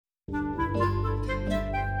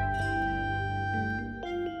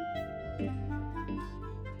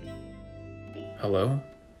Hello,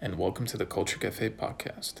 and welcome to the Culture Cafe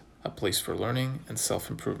podcast, a place for learning and self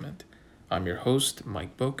improvement. I'm your host,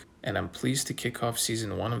 Mike Book, and I'm pleased to kick off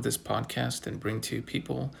season one of this podcast and bring to you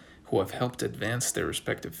people who have helped advance their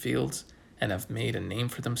respective fields and have made a name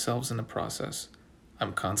for themselves in the process.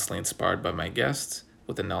 I'm constantly inspired by my guests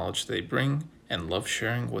with the knowledge they bring and love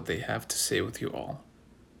sharing what they have to say with you all.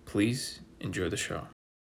 Please enjoy the show.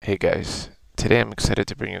 Hey guys, today I'm excited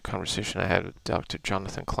to bring you a conversation I had with Dr.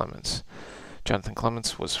 Jonathan Clements. Jonathan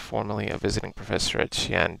Clements was formerly a visiting professor at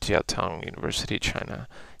Xi'an Jiaotong University, China.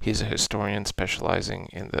 He is a historian specializing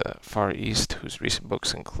in the Far East whose recent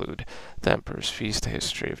books include The Emperor's Feast, A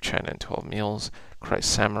History of China in 12 Meals,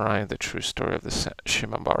 Christ Samurai, The True Story of the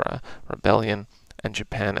Shimabara Rebellion, and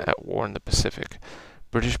Japan at War in the Pacific.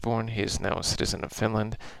 British-born, he is now a citizen of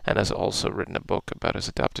Finland and has also written a book about his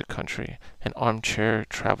adopted country, An Armchair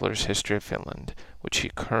Traveler's History of Finland, which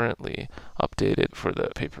he currently updated for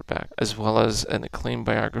the paperback, as well as an acclaimed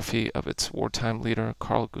biography of its wartime leader,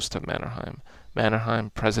 Carl Gustav Mannerheim.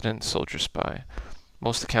 Mannerheim, President, Soldier, Spy.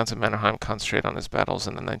 Most accounts of Mannerheim concentrate on his battles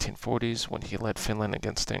in the 1940s when he led Finland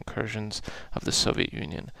against the incursions of the Soviet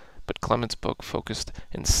Union, but Clements' book focused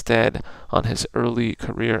instead on his early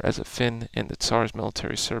career as a Finn in the Tsar's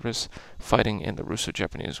military service, fighting in the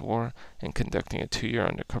Russo-Japanese War, and conducting a 2-year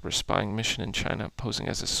undercover spying mission in China, posing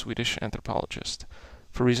as a Swedish anthropologist.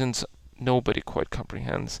 For reasons nobody quite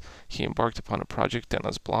comprehends, he embarked upon a project on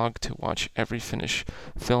his blog to watch every Finnish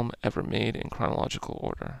film ever made in chronological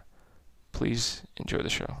order. Please enjoy the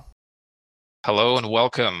show. Hello and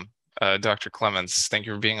welcome, Dr. Clements. Thank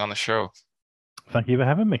you for being on the show. Thank you for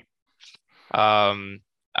having me. I'm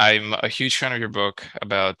a huge fan of your book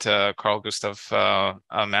about Carl Gustav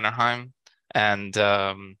Mannerheim, and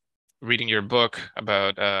reading your book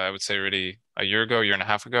about, I would say already a year and a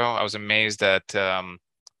half ago, I was amazed at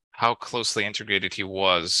how closely integrated he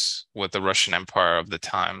was with the Russian Empire of the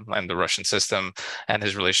time and the Russian system and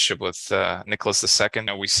his relationship with Nicholas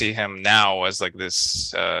II. We see him now as like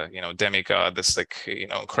this, demigod, this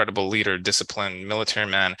incredible leader, disciplined military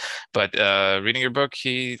man. But reading your book,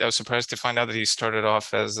 I was surprised to find out that he started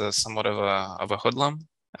off as somewhat of a hoodlum.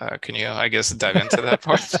 Can you, I guess, dive into that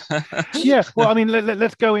part? Yeah, well, I mean,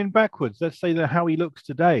 let's go in backwards. Let's say that how he looks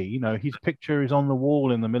today. His picture is on the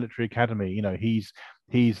wall in the military academy. He's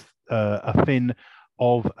a Finn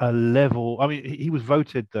of a level. I mean, he was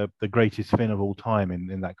voted the greatest Finn of all time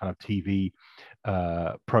in that kind of TV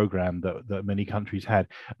program that many countries had.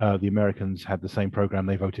 The Americans had the same program.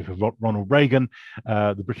 They voted for Ronald Reagan.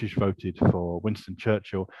 The British voted for Winston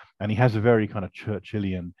Churchill, and he has a very kind of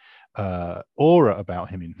Churchillian aura about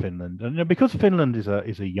him in Finland. And because Finland is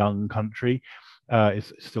a young country,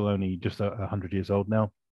 it's still only just 100 years old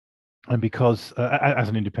now, and because as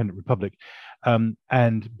an independent republic,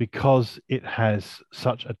 and because it has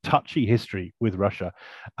such a touchy history with Russia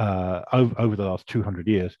over the last 200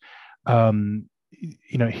 years,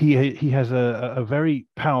 he has a very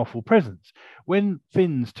powerful presence. When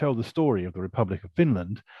Finns tell the story of the Republic of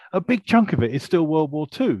Finland, a big chunk of it is still World War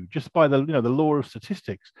II, just by the law of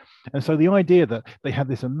statistics. And so the idea that they had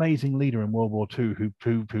this amazing leader in World War II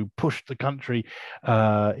who pushed the country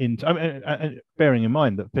into, bearing in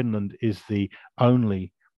mind that Finland is the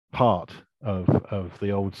only part of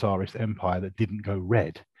the old Tsarist Empire that didn't go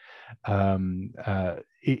red.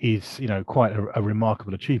 It is quite a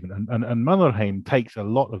remarkable achievement, and Mannerheim takes a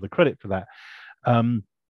lot of the credit for that.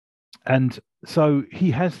 And so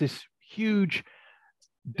he has this huge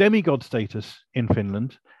demigod status in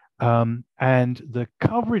Finland, and the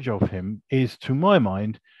coverage of him is, to my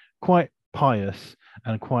mind, quite pious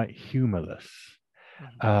and quite humorless.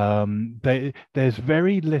 There's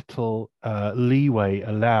very little leeway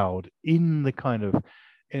allowed in the kind of,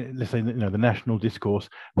 let's say, the national discourse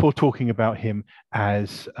for talking about him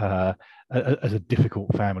as a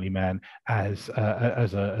difficult family man, as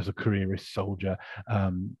a careerist soldier,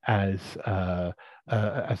 as a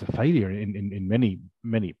failure in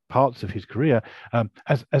many parts of his career,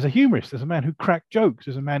 as a humorist, as a man who cracked jokes,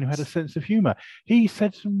 as a man who had a sense of humor. He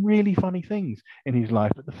said some really funny things in his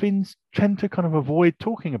life, but the Finns tend to kind of avoid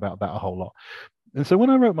talking about that a whole lot. And so when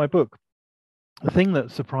I wrote my book, the thing that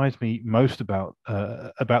surprised me most about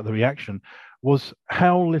the reaction was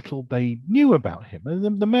how little they knew about him.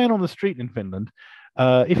 And the man on the street in Finland,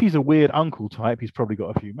 if he's a weird uncle type, he's probably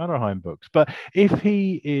got a few Mannerheim books. But if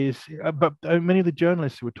he is, but many of the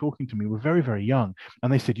journalists who were talking to me were very, very young,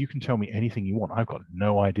 and they said, "You can tell me anything you want. I've got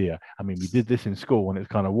no idea. I mean, we did this in school, and it's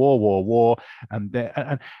kind of war, and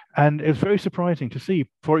it was very surprising to see.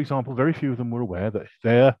 For example, very few of them were aware that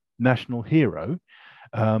their national hero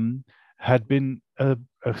had been a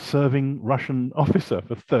serving Russian officer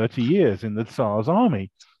for 30 years in the Tsar's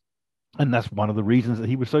army. And that's one of the reasons that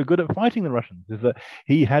he was so good at fighting the Russians, is that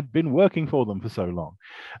he had been working for them for so long.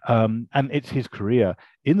 And it's his career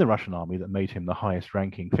in the Russian army that made him the highest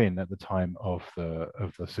ranking Finn at the time of the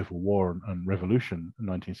Civil War and Revolution in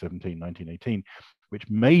 1917, 1918, which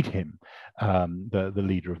made him the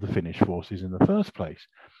leader of the Finnish forces in the first place.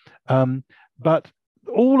 But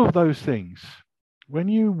all of those things, when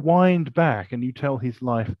you wind back and you tell his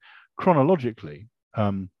life chronologically,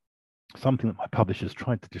 something that my publishers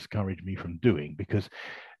tried to discourage me from doing, because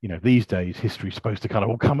these days history's supposed to kind of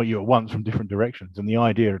all come at you at once from different directions, and the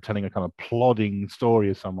idea of telling a kind of plodding story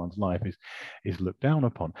of someone's life is looked down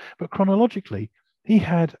upon. But chronologically, he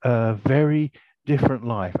had a very different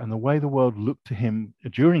life, and the way the world looked to him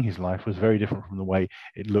during his life was very different from the way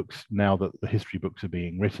it looks now that the history books are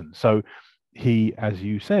being written. So he, as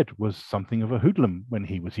you said, was something of a hoodlum when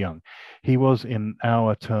he was young. He was, in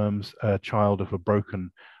our terms, a child of a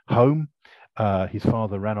broken home. His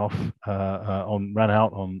father ran out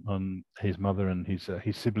on his mother and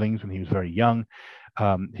his siblings when he was very young.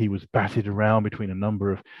 He was batted around between a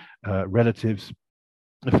number of relatives.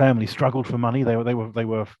 The family struggled for money. They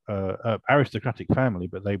were aristocratic family,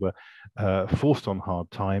 but they were forced on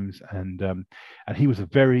hard times, and he was a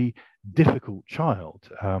very difficult child.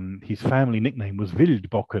 His family nickname was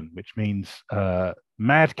Wildbocken, which means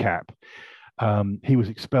madcap. He was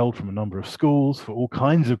expelled from a number of schools for all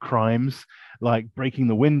kinds of crimes, like breaking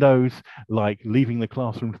the windows, like leaving the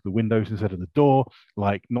classroom to the windows instead of the door,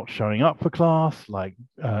 like not showing up for class, like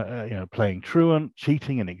playing truant,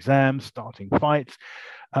 cheating in exams, starting fights.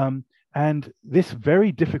 And this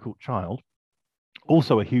very difficult child,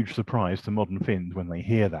 also a huge surprise to modern Finns when they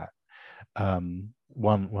hear that.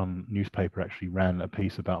 One newspaper actually ran a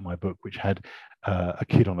piece about my book, which had a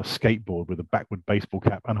kid on a skateboard with a backward baseball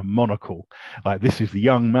cap and a monocle. Like, this is the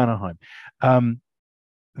young Mannerheim.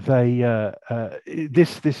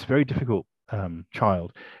 This very difficult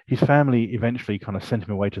child, his family eventually kind of sent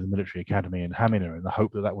him away to the military academy in Hamina in the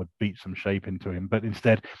hope that would beat some shape into him. But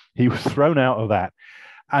instead, he was thrown out of that.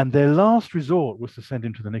 And their last resort was to send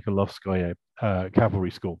him to the Nikolovskoye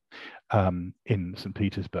cavalry school in St.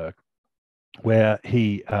 Petersburg, where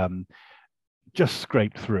he just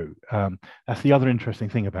scraped through. That's the other interesting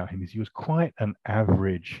thing about him, is he was quite an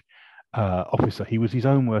average officer. He was his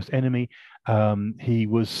own worst enemy. He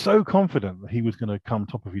was so confident that he was going to come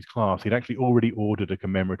top of his class. He'd actually already ordered a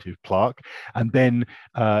commemorative plaque, and then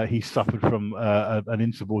he suffered from an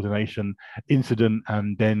insubordination incident,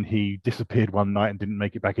 and then he disappeared one night and didn't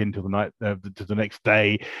make it back in till the night to the next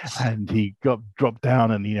day, and he got dropped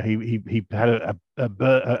down, and he had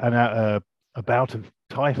a bout of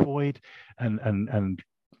typhoid, and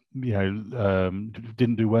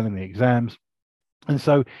didn't do well in the exams. And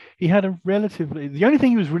so he had the only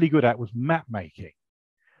thing he was really good at was map making,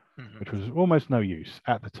 which was almost no use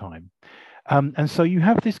at the time. And so you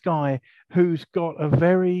have this guy who's got a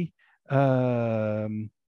very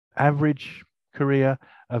average career,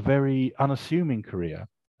 a very unassuming career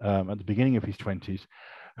at the beginning of his 20s,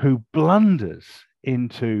 who blunders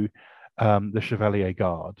into the Chevalier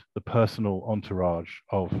Guard, the personal entourage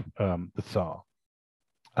of the Tsar.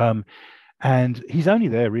 And he's only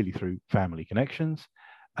there really through family connections.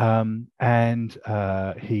 And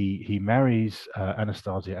he marries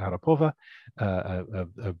Anastasia Arapova,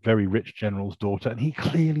 a very rich general's daughter, and he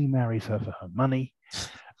clearly marries her for her money.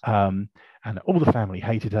 And all the family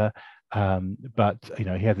hated her. But he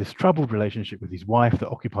had this troubled relationship with his wife that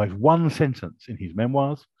occupies one sentence in his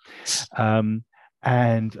memoirs.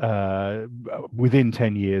 And within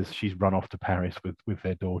 10 years, she's run off to Paris with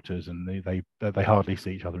their daughters, and they hardly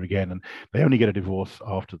see each other again. And they only get a divorce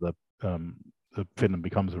after the Finland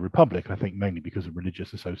becomes a republic, I think mainly because of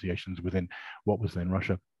religious associations within what was then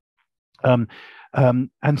Russia. And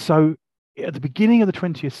so at the beginning of the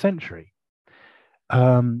 20th century,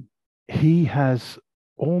 he has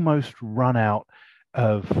almost run out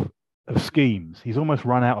of schemes. He's almost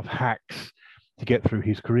run out of hacks to get through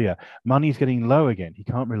his career. Money's getting low again. He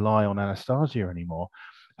can't rely on Anastasia anymore.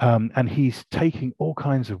 And he's taking all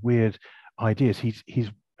kinds of weird ideas.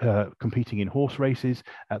 He's competing in horse races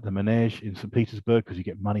at the Manege in St. Petersburg because you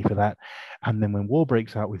get money for that. And then when war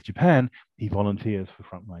breaks out with Japan, he volunteers for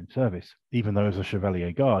frontline service, even though as a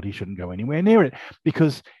Chevalier Guard, he shouldn't go anywhere near it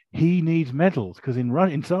because he needs medals. Because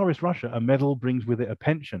in Tsarist Russia, a medal brings with it a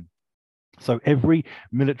pension. So every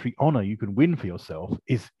military honor you can win for yourself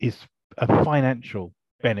is a financial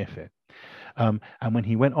benefit. And when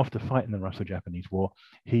he went off to fight in the Russo-Japanese War,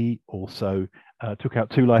 he also took out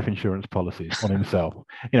 2 life insurance policies on himself,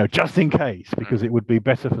 just in case, because it would be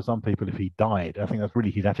better for some people if he died. I think that's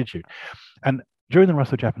really his attitude. And during the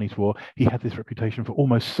Russo-Japanese War, he had this reputation for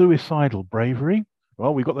almost suicidal bravery.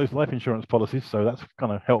 Well, we've got those life insurance policies, so that's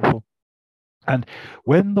kind of helpful. And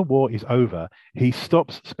when the war is over, he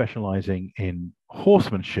stops specializing in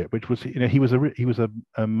horsemanship, which was, he was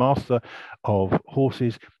a master of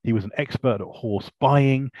horses. He was an expert at horse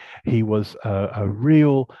buying. He was a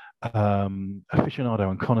real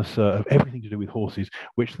aficionado and connoisseur of everything to do with horses,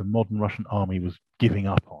 which the modern Russian army was giving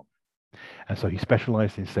up on. And so he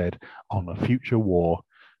specialized instead on a future war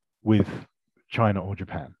with China or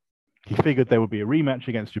Japan. He figured there would be a rematch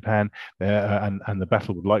against Japan, and the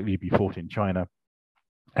battle would likely be fought in China.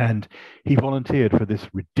 And he volunteered for this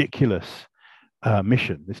ridiculous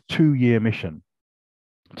mission, this 2-year mission,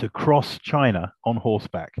 to cross China on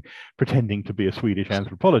horseback, pretending to be a Swedish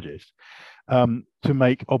anthropologist, to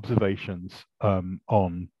make observations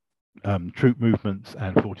on troop movements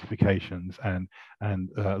and fortifications and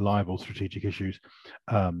liable strategic issues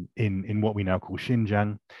in what we now call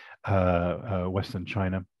Xinjiang, Western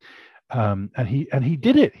China. And he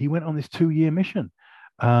did it. He went on this 2-year mission,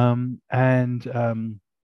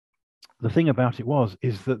 the thing about it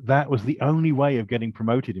is that was the only way of getting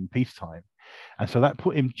promoted in peacetime, and so that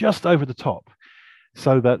put him just over the top.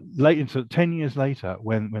 So that so 10 years later,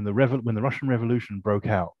 when the Russian Revolution broke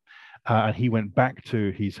out, and he went back to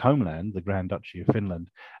his homeland, the Grand Duchy of Finland,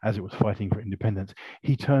 as it was fighting for independence,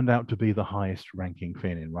 he turned out to be the highest ranking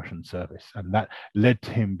Finn in Russian service. And that led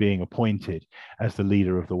to him being appointed as the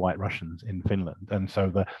leader of the White Russians in Finland, and so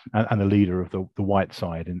the leader of the white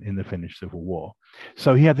side in the Finnish Civil War.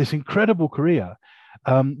 So he had this incredible career,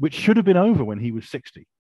 which should have been over when he was 60.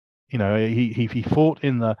 He fought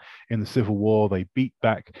in the Civil War. They beat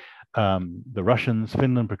back the Russians.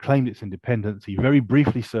 Finland proclaimed its independence. He very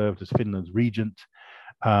briefly served as Finland's regent,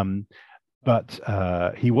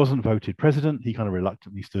 but he wasn't voted president. He kind of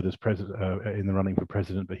reluctantly stood as president in the running for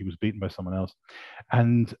president, but he was beaten by someone else.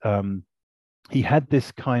 And he had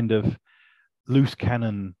this kind of loose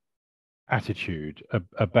cannon attitude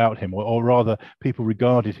about him, or rather, people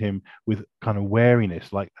regarded him with kind of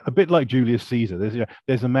wariness, like a bit like Julius Caesar.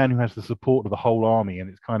 There's a man who has the support of the whole army, and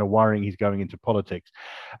it's kind of worrying he's going into politics.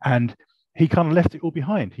 And he kind of left it all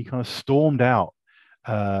behind. He kind of stormed out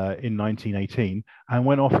in 1918 and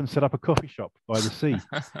went off and set up a coffee shop by the sea.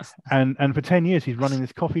 and for 10 years he's running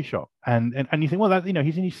this coffee shop. And you think, well, that,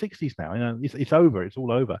 he's in his 60s now. It's over. It's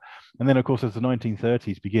all over. And then, of course, as the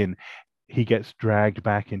 1930s begin, he gets dragged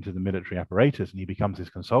back into the military apparatus, and he becomes his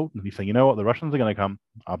consultant. He's saying, you know what, the Russians are going to come.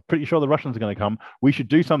 I'm pretty sure the Russians are going to come. We should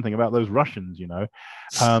do something about those Russians,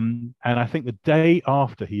 And I think the day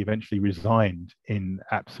after he eventually resigned in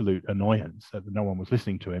absolute annoyance that no one was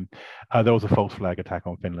listening to him, there was a false flag attack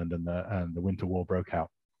on Finland, and the Winter War broke out.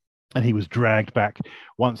 And he was dragged back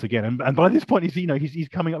once again. And by this point, he's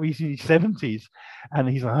coming up, he's in his 70s, and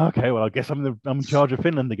he's like, okay, well, I guess I'm in charge of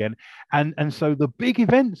Finland again. And so the big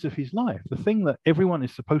events of his life, the thing that everyone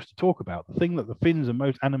is supposed to talk about, the thing that the Finns are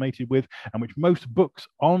most animated with, and which most books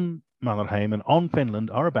on Mannerheim and on Finland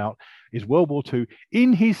are about, is World War II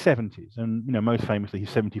in his 70s. And most famously, his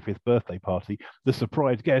 75th birthday party, the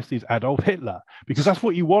surprise guest is Adolf Hitler, because that's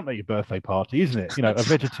what you want at your birthday party, isn't it? A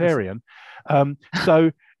vegetarian.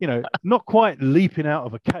 So not quite leaping out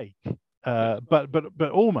of a cake, but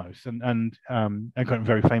almost. And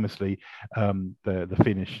very famously, the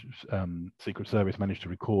Finnish Secret Service managed to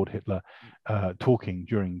record Hitler talking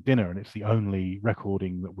during dinner, and it's the only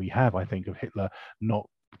recording that we have, I think, of Hitler not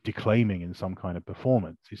declaiming in some kind of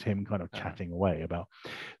performance. Is him kind of chatting away about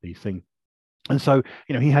these things. And so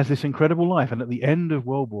he has this incredible life, and at the end of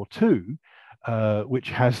World War II,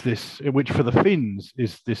 which for the Finns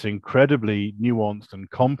is this incredibly nuanced and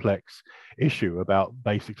complex issue about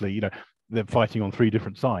basically they're fighting on 3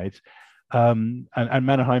 different sides, and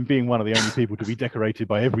Mannerheim being one of the only people to be decorated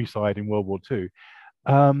by every side in World War II.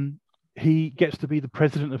 He gets to be the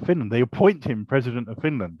president of Finland. They appoint him president of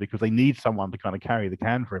Finland because they need someone to kind of carry the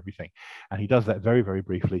can for everything. And he does that very, very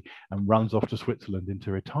briefly and runs off to Switzerland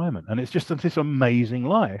into retirement. And it's just this amazing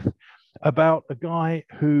life about a guy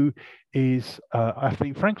who is, I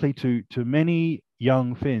think, frankly, to many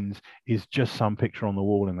young Finns, is just some picture on the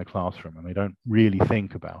wall in the classroom, and they don't really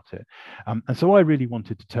think about it. And so I really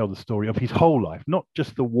wanted to tell the story of his whole life, not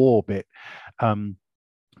just the war bit,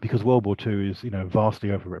 because World War II is, vastly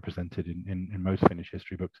overrepresented in most Finnish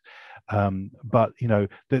history books. But,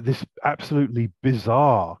 this absolutely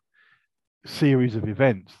bizarre series of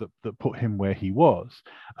events that put him where he was,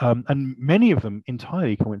 and many of them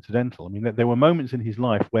entirely coincidental. I mean, there were moments in his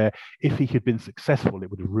life where, if he had been successful, it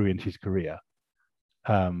would have ruined his career.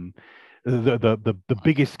 The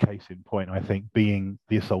biggest case in point, I think, being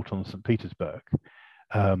the assault on St. Petersburg.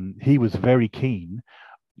 He was very keen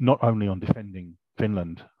not only on defending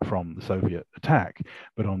Finland from the Soviet attack,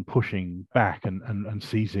 but on pushing back and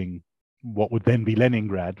seizing what would then be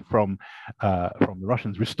Leningrad from the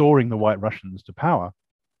Russians, restoring the White Russians to power.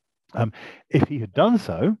 If he had done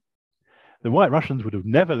so, the White Russians would have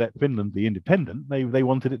never let Finland be independent. They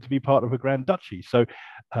wanted it to be part of a Grand Duchy. So,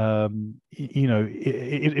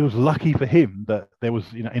 it was lucky for him that there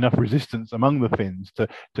was enough resistance among the Finns to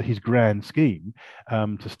his grand scheme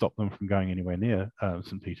to stop them from going anywhere near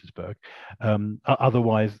St. Petersburg.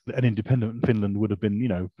 Otherwise, an independent Finland would have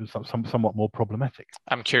been, somewhat more problematic.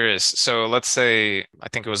 I'm curious. So let's say, I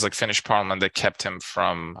think it was like Finnish Parliament that kept him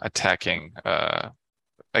from attacking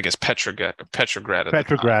I guess Petrograd at the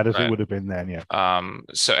time, as right? It would have been then, yeah.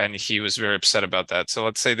 So, and he was very upset about that. So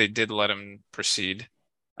let's say they did let him proceed.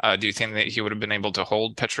 Do you think that he would have been able to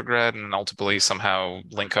hold Petrograd and ultimately somehow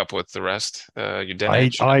link up with the rest? I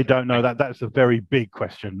don't know. That's a very big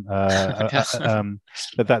question. That's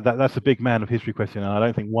a big man of history question, and I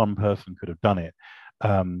don't think one person could have done it.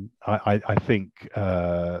 I think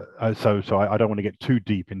so. I don't want to get too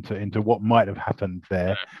deep into what might have happened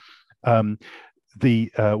there.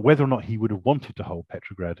 Whether or not he would have wanted to hold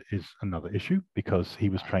Petrograd is another issue, because he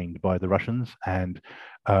was trained by the Russians, and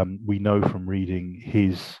we know from reading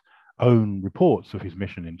his own reports of his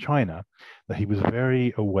mission in China that he was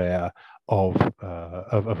very aware of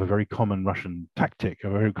a very common Russian tactic, a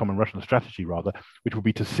very common Russian strategy rather, which would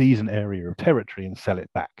be to seize an area of territory and sell it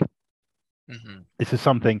back. Mm-hmm. This is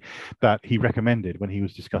something that he recommended when he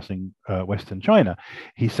was discussing Western China.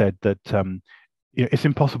 He said that it's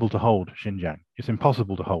impossible to hold Xinjiang. It's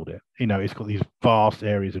impossible to hold it. It's got these vast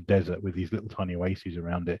areas of desert with these little tiny oases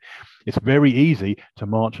around it. It's very easy to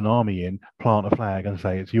march an army in, plant a flag and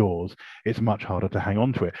say it's yours. It's much harder to hang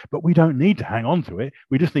on to it. But we don't need to hang on to it.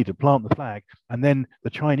 We just need to plant the flag. And then the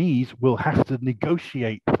Chinese will have to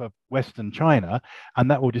negotiate for Western China,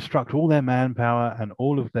 and that will distract all their manpower and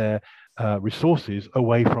all of their resources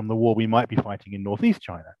away from the war we might be fighting in Northeast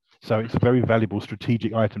China. So it's a very valuable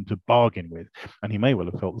strategic item to bargain with. And he may well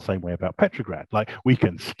have felt the same way about Petrograd. Like, we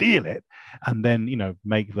can steal it and then,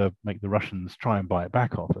 make the Russians try and buy it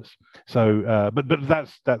back off us. So, but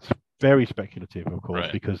that's very speculative, of course,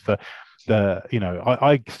 right. Because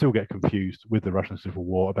I still get confused with the Russian Civil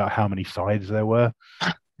War about how many sides there were.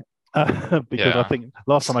 Because I think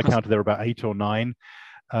last time I counted there were about 8 or 9.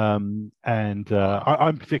 I'm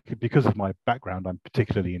particularly, because of my background, I'm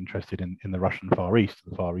particularly interested in the Russian Far East,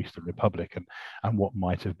 the Far Eastern Republic, and what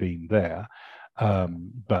might have been there.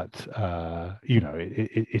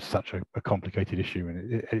 It's such a complicated issue,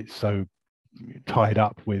 and it's so tied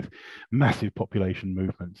up with massive population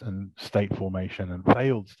movements and state formation and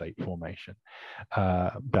failed state formation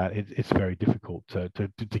that it's very difficult to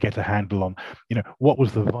get a handle on what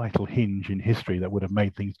was the vital hinge in history that would have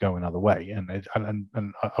made things go another way. And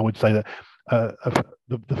I would say that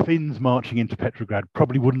the Finns marching into Petrograd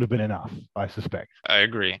probably wouldn't have been enough, I suspect. I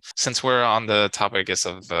agree. Since we're on the topic, I guess,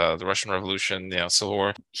 of the Russian Revolution, Civil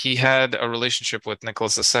War, he had a relationship with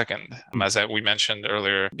Nicholas II. As we mentioned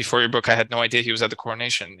earlier, before your book, I had no idea he was at the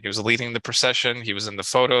coronation. He was leading the procession. He was in the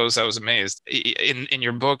photos. I was amazed. In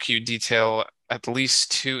your book, you detail at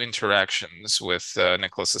least 2 interactions with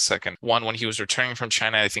Nicholas II. One, when he was returning from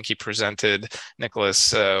China, I think he presented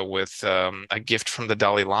Nicholas with a gift from the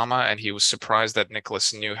Dalai Lama, and he was surprised that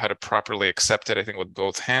Nicholas knew how to properly accept it, I think, with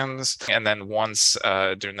both hands. And then once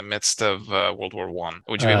during the midst of World War I.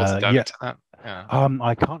 Would you be able to dive into that? Yeah.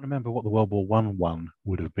 I can't remember what the World War I one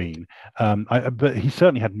would have been, but he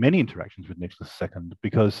certainly had many interactions with Nicholas II,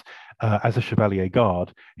 because as a Chevalier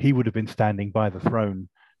Guard, he would have been standing by the throne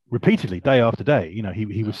repeatedly, day after day.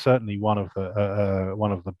 He was certainly one of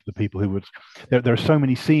the people who would. There are so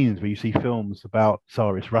many scenes where you see films about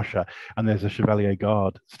Tsarist Russia, and there's a Chevalier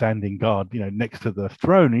Guard standing guard, next to the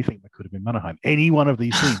throne, and you think that could have been Mannerheim. Any one of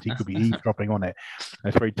these scenes, he could be eavesdropping on it. And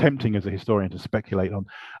it's very tempting as a historian to speculate on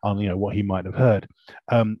what he might have heard.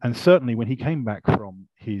 And certainly when he came back from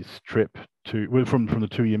his trip from the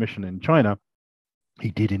 2-year mission in China,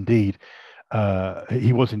 he did indeed.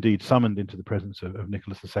 He was indeed summoned into the presence of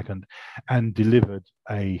Nicholas II and delivered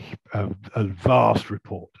a vast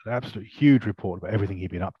report, an absolute huge report about everything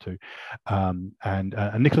he'd been up to. And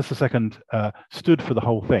Nicholas II stood for the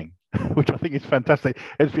whole thing, which I think is fantastic.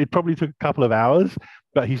 It probably took a couple of hours,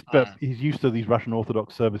 but he's used to these Russian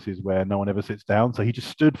Orthodox services where no one ever sits down, so he just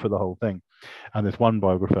stood for the whole thing. And there's one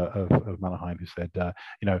biographer of Mannerheim who said,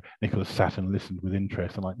 Nicholas sat and listened with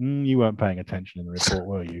interest. I'm like, you weren't paying attention in the report,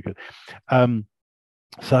 were you?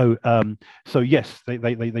 So yes,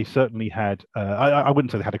 they certainly had. I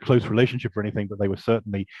wouldn't say they had a close relationship or anything, but they were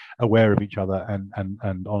certainly aware of each other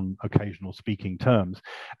and on occasional speaking terms.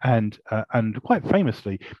 And quite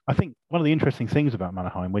famously, I think one of the interesting things about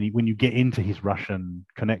Mannerheim, when you get into his Russian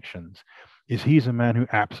connections, is he's a man who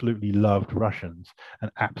absolutely loved Russians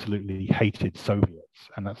and absolutely hated Soviets,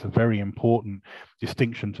 and that's a very important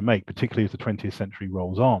distinction to make, particularly as the 20th century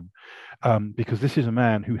rolls on. Because this is a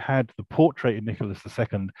man who had the portrait of Nicholas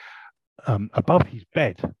II above his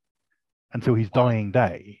bed until his dying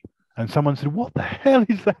day. And someone said, "What the hell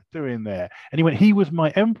is that doing there?" And he went, "He was my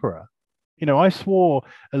emperor. I swore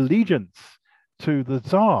allegiance to the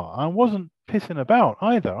Tsar. I wasn't pissing about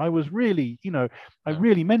either. I was really, I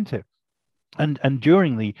really meant it." And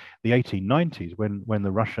during the 1890s, when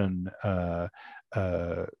the Russian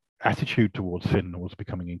attitude towards Finland was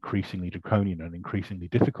becoming increasingly draconian and increasingly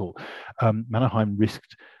difficult, Mannerheim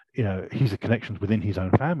risked his connections within his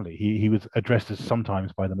own family. He was addressed as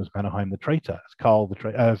sometimes by them as Mannerheim the traitor,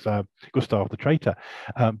 as Gustav the traitor,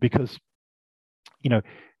 because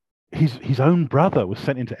his own brother was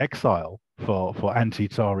sent into exile for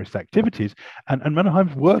anti-Tsarist activities, and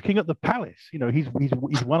Mannerheim's working at the palace. He's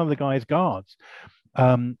one of the guy's guards.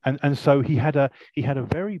 And so he had a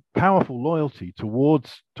very powerful loyalty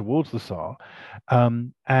towards the Tsar,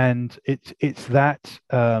 and it's that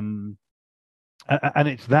I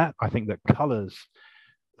think that colors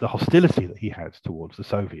the hostility that he has towards the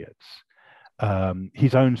Soviets.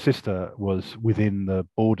 His own sister was within the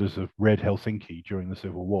borders of Red Helsinki during the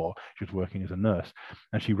Civil War. She was working as a nurse,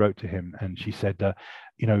 and she wrote to him and she said,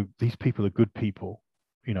 these people are good people.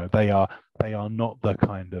 They are not the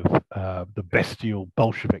kind of the bestial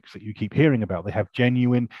Bolsheviks that you keep hearing about. They have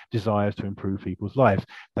genuine desires to improve people's lives.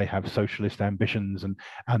 They have socialist ambitions and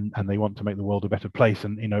they want to make the world a better place.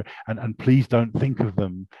 And please don't think of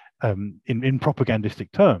them in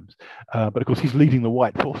propagandistic terms. But of course, he's leading the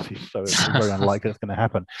white forces, so it's very unlikely that's going to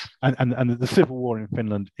happen. And the Civil War in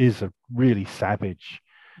Finland is a really savage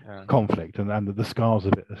conflict, and the scars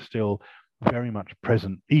of it are still very much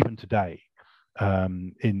present even today.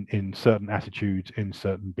 In certain attitudes, in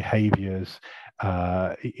certain behaviors,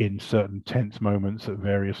 in certain tense moments at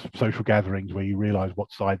various social gatherings where you realize what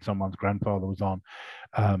side someone's grandfather was on.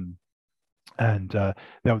 There's a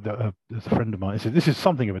friend of mine. This is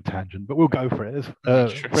something of a tangent, but we'll go for it. A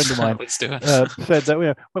friend of mine Let's do it. said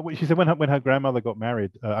that she said when her grandmother got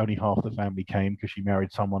married, only half the family came because she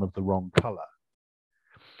married someone of the wrong color.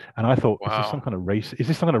 And I thought, wow. Is this some kind of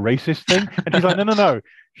racist thing? And she's like, no.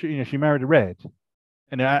 She married a red,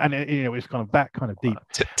 and it's kind of that kind of deep.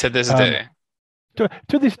 To this day.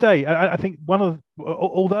 To this day, I think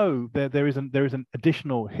although there is an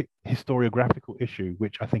additional historiographical issue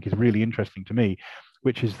which I think is really interesting to me,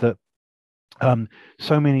 which is that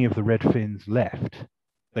so many of the Red Finns left.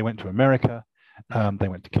 They went to America. They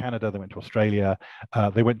went to Canada, they went to Australia,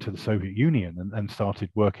 they went to the Soviet Union and started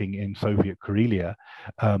working in Soviet Karelia,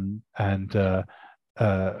 and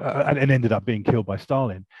ended up being killed by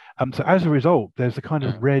Stalin. So as a result, there's a kind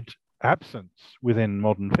of red absence within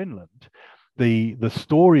modern Finland. The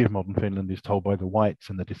story of modern Finland is told by the whites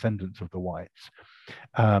and the descendants of the whites.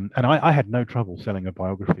 And I had no trouble selling a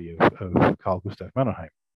biography of Carl Gustav Mannerheim.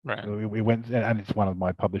 Right. We went, and it's one of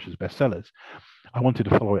my publisher's bestsellers. I wanted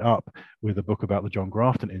to follow it up with a book about the John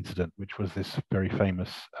Grafton incident, which was this very famous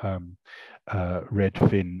Red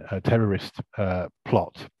Finn terrorist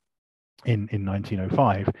plot in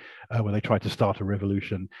 1905, where they tried to start a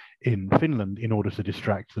revolution in Finland in order to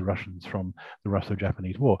distract the Russians from the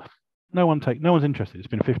Russo-Japanese War. No one's interested. It's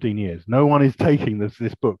been 15 years. No one is taking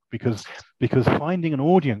this book because finding an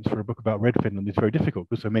audience for a book about Red Finland is very difficult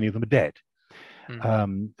because so many of them are dead.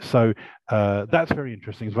 So that's very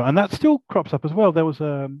interesting as well, and that still crops up as well. There was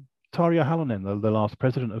Tarja Halonen, the last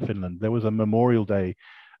president of Finland. There was a Memorial Day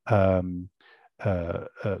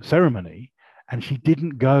ceremony, and she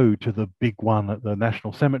didn't go to the big one at the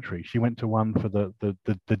National Cemetery. She went to one for the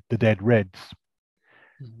dead Reds.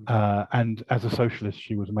 And as a socialist,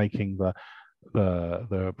 she was making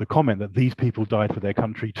the comment that these people died for their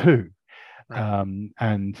country too.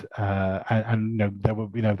 Right.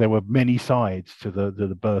 There were many sides to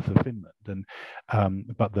the birth of Finland,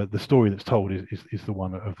 but the story that's told is the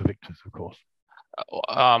one of the victors, of course.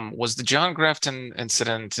 Was the John Grafton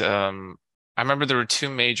incident? I remember there were two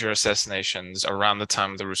major assassinations around the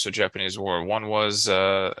time of the Russo-Japanese War. One was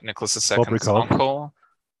Nicholas II's uncle,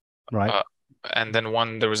 right? And then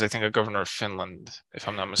there was, I think, a governor of Finland, if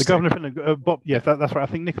I'm not mistaken. The governor of Finland, Bob. Yes, that's right. I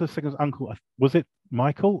think Nicholas II's uncle, was it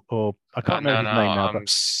Michael, or I can't remember his name now.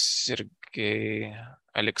 Sergei.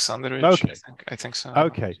 Alexandrovich, Okay. I think so.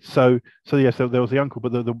 Okay. So there was the uncle,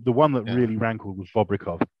 but the one that really rankled was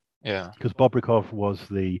Bobrikov. Yeah. Because Bobrikov was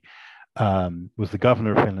the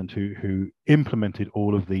governor of Finland who implemented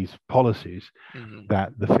all of these policies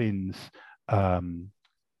that the Finns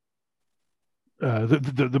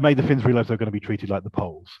that made the Finns realize they're going to be treated like the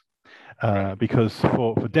Poles, because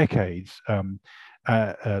for decades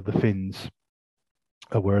the Finns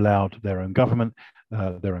were allowed their own government,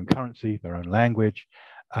 their own currency, their own language,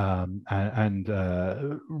 and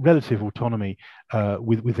relative autonomy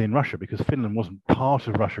within Russia, because Finland wasn't part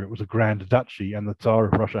of Russia; it was a Grand Duchy, and the Tsar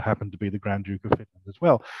of Russia happened to be the Grand Duke of Finland as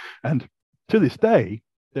well. And to this day,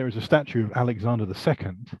 there is a statue of Alexander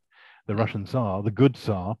II, the Russian Tsar, the good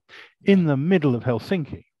Tsar, in the middle of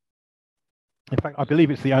Helsinki. In fact, I believe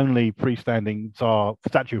it's the only freestanding Tsar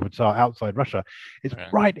statue of a Tsar outside Russia. It's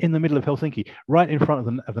right in the middle of Helsinki, right in front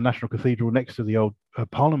of the National Cathedral, next to the old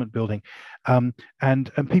Parliament building,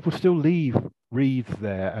 and people still leave wreaths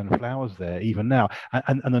there and flowers there even now.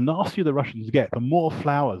 And the nastier the Russians get, the more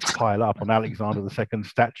flowers pile up on Alexander II's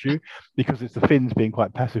statue, because it's the Finns being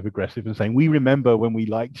quite passive aggressive and saying, "We remember when we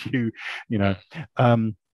liked you," you know.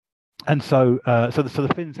 And so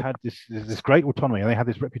the Finns had this great autonomy, and they had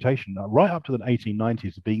this reputation right up to the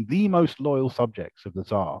 1890s of being the most loyal subjects of the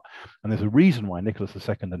Tsar. And there's a reason why Nicholas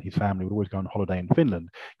II and his family would always go on holiday in Finland,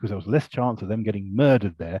 because there was less chance of them getting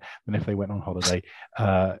murdered there than if they went on holiday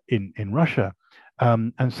in Russia.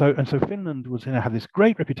 And so Finland was had this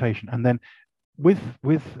great reputation, and then with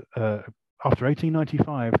after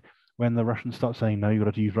 1895. When the Russians start saying, no, you've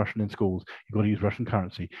got to use Russian in schools, you've got to use Russian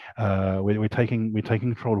currency, we're taking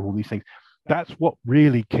control of all these things. That's what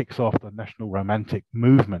really kicks off the national romantic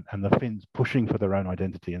movement, and the Finns pushing for their own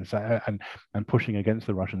identity and pushing against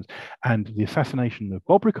the Russians. And the assassination of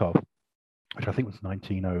Bobrikov, which I think was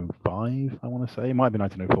 1905, I want to say, it might be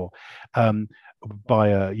 1904,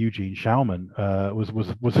 by Eugene Schauman,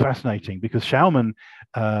 was fascinating, because Schauman,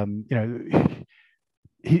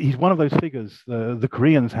 he's one of those figures, the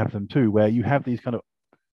Koreans have them too, where you have these kind of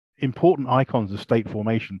important icons of state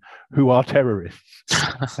formation who are terrorists.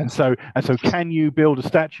 and so can you build a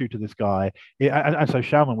statue to this guy? And so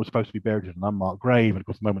Schauman was supposed to be buried in an unmarked grave, and of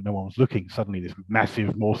course the moment no one was looking, suddenly this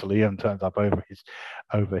massive mausoleum turns up over his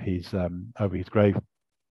grave.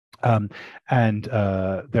 There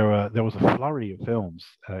was a flurry of films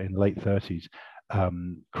in the late 30s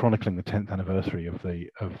chronicling the 10th anniversary of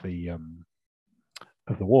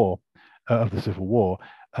the war, of the Civil War,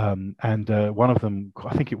 and one of them,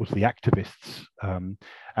 I think it was the activists,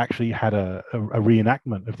 actually had a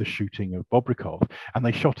reenactment of the shooting of Bobrikov, and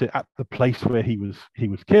they shot it at the place where he was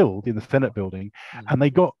killed, in the Senate building, and they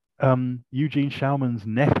got Eugene Schauman's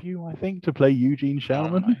nephew, I think, to play Eugene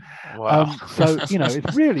Schauman. Wow. So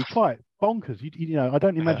it's really quite bonkers. I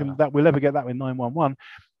don't imagine that we'll ever get that with 911.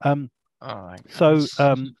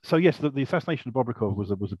 So yes, the assassination of Bobrikov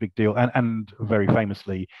was a big deal, and very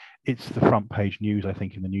famously, it's the front page news, I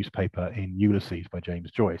think, in the newspaper in Ulysses by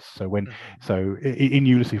James Joyce. So in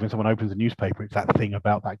Ulysses, when someone opens a newspaper, it's that thing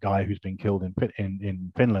about that guy who's been killed in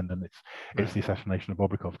Finland, and it's the assassination of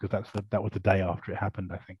Bobrikov, because that was the day after it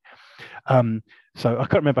happened, I think. So I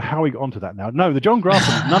can't remember how we got onto that now. No, the John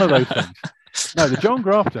Grafton, none of those things. No, the John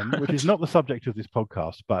Grafton, which is not the subject of this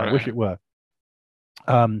podcast, but I wish it were.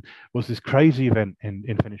 Was this crazy event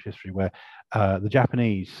in Finnish history where the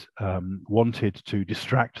Japanese wanted to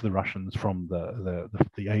distract the Russians from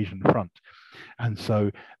the Asian front, and so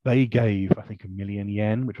they gave, I think, 1 million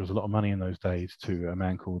yen, which was a lot of money in those days, to a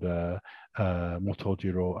man called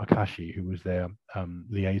Motojiro Akashi, who was their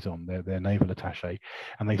liaison, their naval attaché,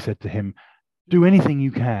 and they said to him, "Do anything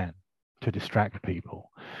you can to distract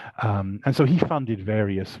people," and so he funded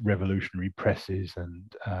various revolutionary presses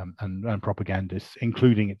and propagandists,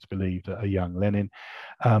 including, it's believed, a young Lenin,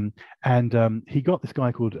 and he got this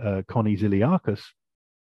guy called Connie Ziliakis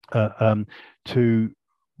to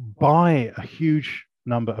buy a huge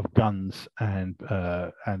number of guns and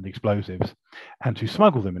explosives, and to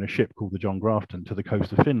smuggle them in a ship called the John Grafton to the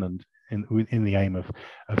coast of Finland in the aim of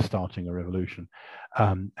starting a revolution.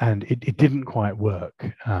 And it didn't quite work.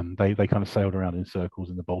 They kind of sailed around in circles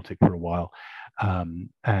in the Baltic for a while, and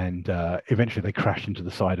eventually they crashed into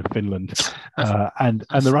the side of Finland, and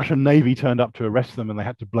the Russian Navy turned up to arrest them, and they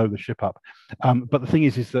had to blow the ship up. But the thing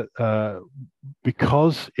is that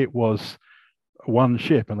because it was one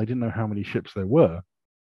ship and they didn't know how many ships there were,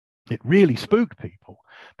 it really spooked people.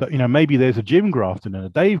 that maybe there's a Jim Grafton and a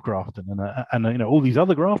Dave Grafton and all these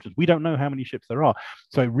other Graftons. We don't know how many ships there are,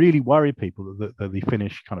 so it really worried people that the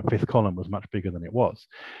Finnish kind of fifth column was much bigger than it was,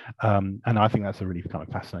 and I think that's a really kind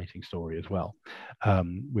of fascinating story as well.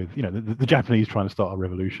 With the Japanese trying to start a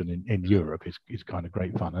revolution in Europe is kind of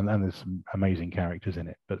great fun, and there's some amazing characters in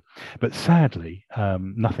it, but sadly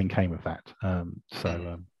nothing came of that.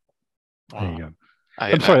 There you go.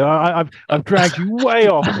 I'm sorry, I've dragged you way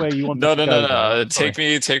off where you want to go. No. Take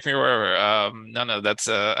me wherever. No. That's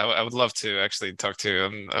I would love to actually talk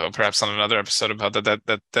to perhaps on another episode about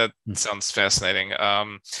that sounds fascinating.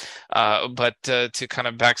 But to kind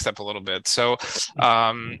of backstep a little bit, so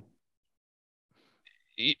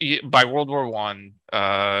by World War One,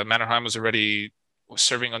 Mannerheim was already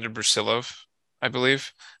serving under Brusilov, I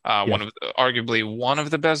believe, yes. Arguably one of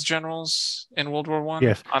the best generals in World War One.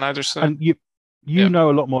 Yes. On either side. And you know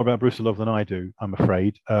a lot more about Brusilov than I do, I'm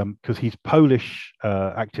afraid, because his Polish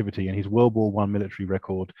activity and his World War One military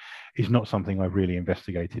record is not something I've really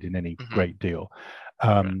investigated in any great deal.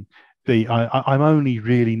 I'm only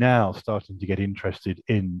really now starting to get interested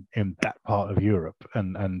in that part of Europe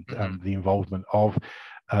and the involvement of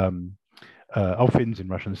Finns in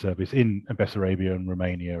Russian service in Bessarabia and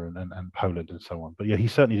Romania and Poland and so on. But yeah, he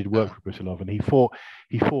certainly did work for Brusilov, and he fought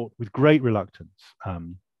with great reluctance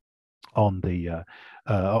on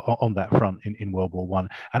that front in World War One,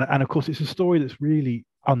 and of course it's a story that's really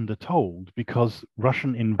undertold because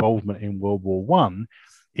Russian involvement in World War One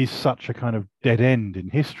is such a kind of dead end in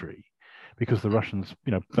history, because the Russians,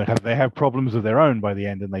 they have problems of their own by the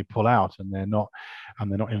end, and they pull out, and they're not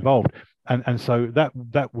involved, and so that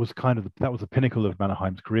was the pinnacle of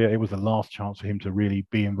Mannerheim's career. It was the last chance for him to really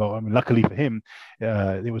be involved. I mean, luckily for him,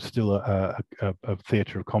 it was still a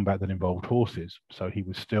theatre of combat that involved horses, so he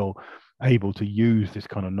was still able to use this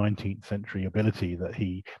kind of 19th century ability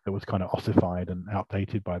that was kind of ossified and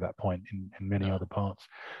outdated by that point in many other parts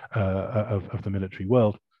of the military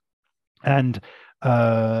world. And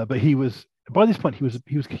but he was, by this point, he was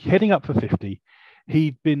heading up for 50.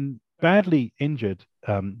 He'd been badly injured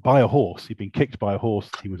by a horse. He'd been kicked by a horse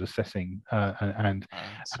he was assessing, and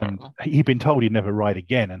he'd been told he'd never ride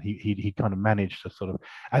again, and he kind of managed to sort of,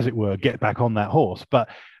 as it were, get back on that horse. But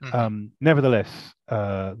nevertheless,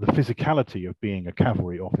 the physicality of being a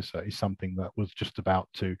cavalry officer is something that was just about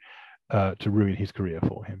to ruin his career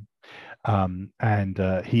for him,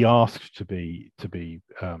 and he asked to be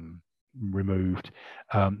removed,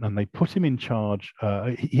 and they put him in charge.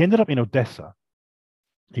 He ended up in Odessa.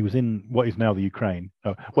 He was in what is now the Ukraine,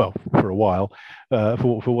 for a while,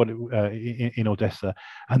 in Odessa,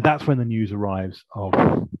 and that's when the news arrives of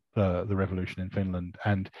the revolution in Finland.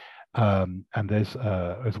 And there's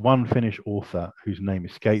one Finnish author whose name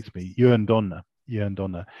escapes me, Jörn Donner,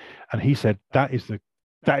 and he said that is a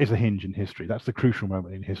hinge in history. That's the crucial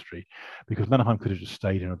moment in history, because Mannerheim could have just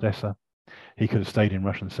stayed in Odessa. He could have stayed in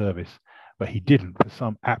Russian service, but he didn't. For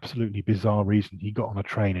some absolutely bizarre reason, he got on a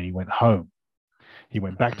train and he went home. He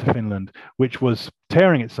went back to Finland, which was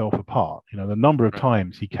tearing itself apart. The number of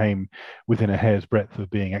times he came within a hair's breadth of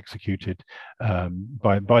being executed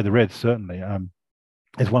by the Reds, certainly.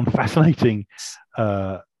 There's one fascinating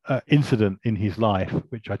incident in his life,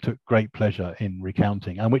 which I took great pleasure in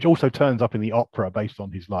recounting, and which also turns up in the opera based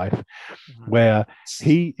on his life, where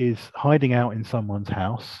he is hiding out in someone's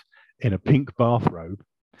house in a pink bathrobe,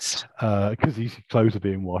 because his clothes are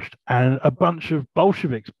being washed, and a bunch of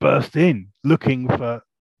Bolsheviks burst in looking for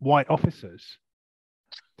white officers,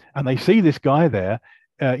 and they see this guy there,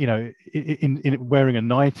 in wearing a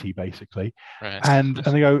nightie basically, right. and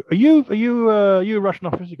they go, "Are you a Russian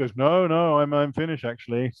officer?" He goes, "No, I'm Finnish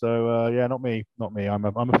actually. So yeah, not me. I'm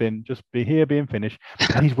a Finn. Just being Finnish."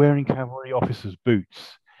 And he's wearing cavalry officers'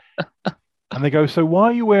 boots. And they go, "So why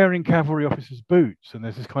are you wearing cavalry officers' boots?" And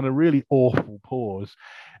there's this kind of really awful pause.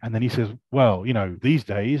 And then he says, "Well, these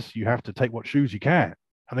days you have to take what shoes you can."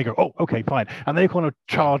 And they go, "Oh, okay, fine." And they kind of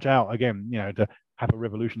charge out again, to have a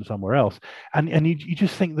revolution somewhere else. And you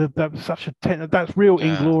just think that's such that's real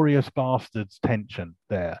Inglorious Bastards tension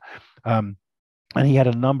there. And he had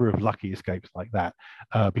a number of lucky escapes like that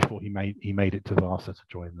before he made it to Vasa to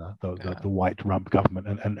join the White Rump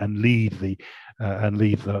government and lead the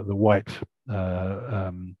White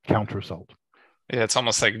counter assault. Yeah, it's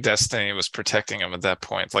almost like destiny was protecting him at that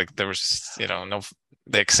point. Like there was,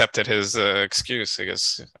 they accepted his excuse, I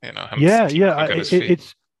guess.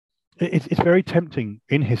 It's very tempting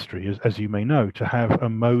in history, as you may know, to have a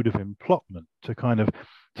mode of implotment to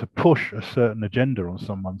push a certain agenda on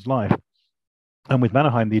someone's life. And with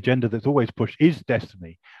Mannerheim, the agenda that's always pushed is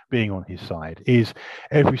destiny being on his side, is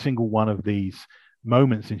every single one of these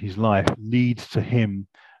moments in his life leads to him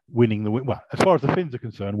winning the well, as far as the Finns are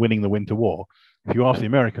concerned, winning the Winter War. If you ask the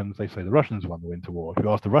Americans, they say the Russians won the Winter War. If you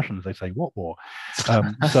ask the Russians, they say what war?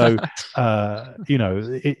 So that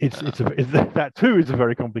too is a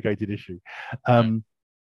very complicated issue.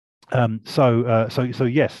 So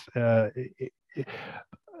yes, I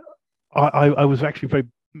was actually very.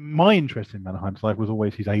 My interest in Mannerheim's life was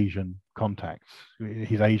always his Asian contacts,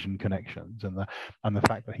 his Asian connections, and the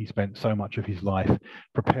fact that he spent so much of his life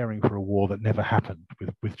preparing for a war that never happened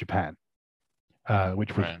with Japan,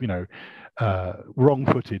 which was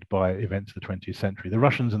wrong-footed by events of the 20th century. The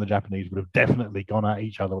Russians and the Japanese would have definitely gone at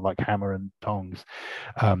each other like hammer and tongs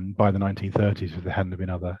by the 1930s if there hadn't been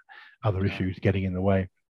other issues getting in the way.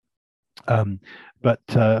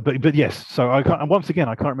 But yes. So I can't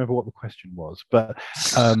remember what the question was. But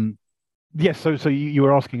yes. So you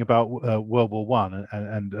were asking about World War One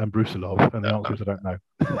and Brusilov, and the answer is I don't know.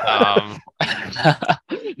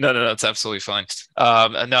 No, it's absolutely fine.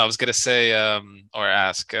 No, I was gonna say or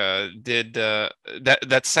ask, did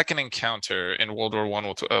that second encounter in World War One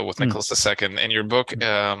with Nicholas II in your book,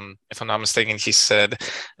 if I'm not mistaken, he said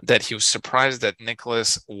that he was surprised that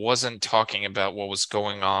Nicholas wasn't talking about what was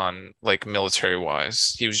going on, like military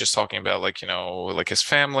wise. He was just talking about like his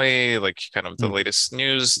family, like kind of the latest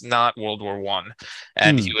news, not World War One,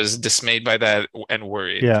 and he was dismayed by that and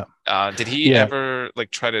worried. Yeah. Did he ever like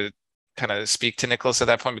try to kind of speak to Nicholas at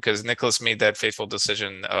that point, because Nicholas made that fateful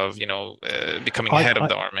decision of becoming head of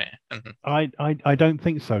the army? I don't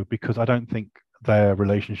think so, because I don't think their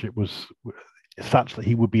relationship was such that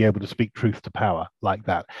he would be able to speak truth to power like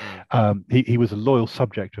that. He was a loyal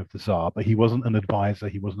subject of the Tsar, but he wasn't an advisor,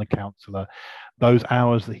 he wasn't a counselor. Those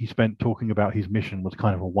hours that he spent talking about his mission was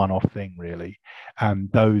kind of a one-off thing, really.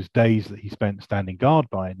 And those days that he spent standing guard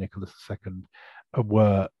by Nicholas II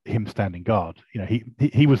were him standing guard.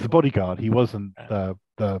 He was the bodyguard. He wasn't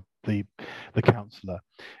the counselor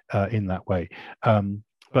in that way.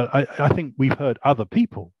 But I think we've heard other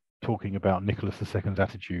people talking about Nicholas II's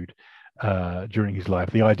attitude during his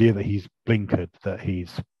life. The idea that he's blinkered, that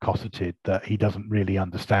he's cosseted, that he doesn't really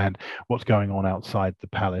understand what's going on outside the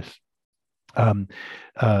palace. I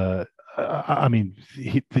mean,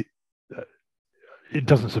 it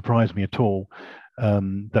doesn't surprise me at all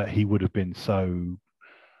that he would have been so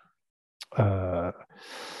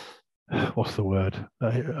what's the word,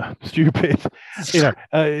 stupid.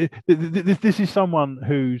 This is someone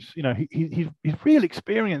who's his real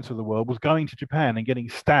experience of the world was going to Japan and getting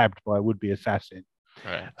stabbed by a would-be assassin.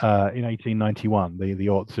 Right. In 1891, the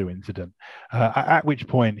Otsu incident, at which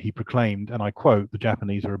point he proclaimed, and I quote, "The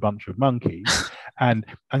Japanese are a bunch of monkeys," and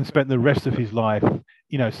spent the rest of his life,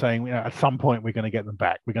 saying, at some point we're going to get them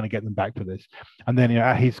back. We're going to get them back for this. And then,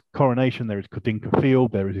 at his coronation, there is Kodinka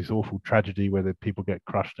Field. There is this awful tragedy where the people get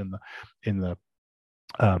crushed at the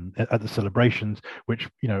celebrations, which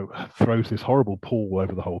throws this horrible pall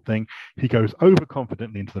over the whole thing. He goes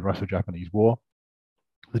overconfidently into the Russo-Japanese War.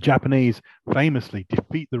 The Japanese famously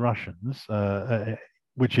defeat the Russians,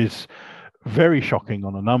 which is very shocking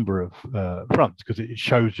on a number of fronts, because it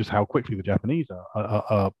shows just how quickly the Japanese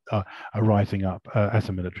are rising up as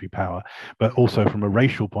a military power. But also from a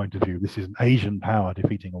racial point of view, this is an Asian power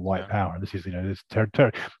defeating a white power, and this is this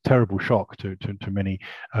terrible shock to many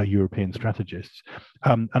European strategists.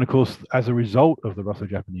 And of course, as a result of the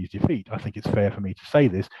Russo-Japanese defeat, I think it's fair for me to say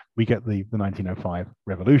this, we get the 1905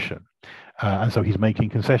 revolution. And so he's making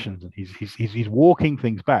concessions, and he's walking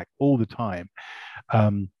things back all the time.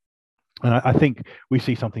 And I think we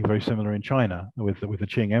see something very similar in China with the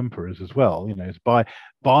Qing emperors as well. It's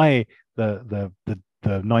by the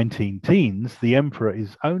 19 teens, the emperor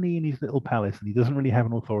is only in his little palace, and he doesn't really have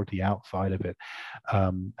an authority outside of it.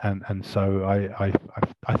 And so I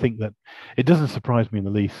think that it doesn't surprise me in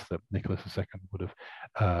the least that Nicholas II would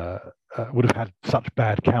have had such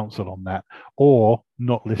bad counsel on that, or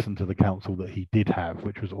not listened to the counsel that he did have,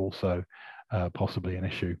 which was also possibly an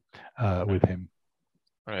issue with him.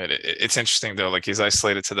 Right. It's interesting though, like he's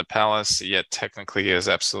isolated to the palace, yet technically he has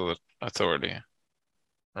absolute authority.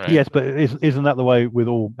 Right. Yes, but isn't that the way with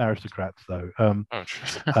all aristocrats though? I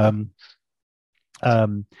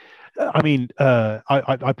mean,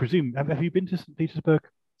 I presume. Have you been to St. Petersburg?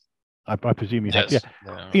 I presume you have. Yes.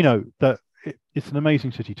 Yeah. That it's an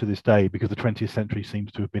amazing city to this day, because the 20th century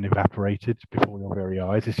seems to have been evaporated before your very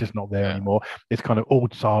eyes. It's just not there anymore. It's kind of all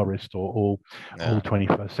Tsarist or all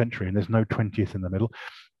 21st century, and there's no 20th in the middle.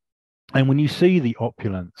 And when you see the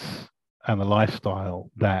opulence and the lifestyle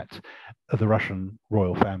that the Russian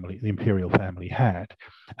royal family, the imperial family, had,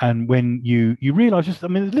 and when you realize, the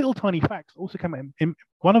little tiny facts also come in.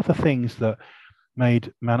 One of the things that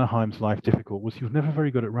made Mannerheim's life difficult was he was never very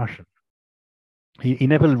good at Russian. He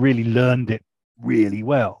never really learned it really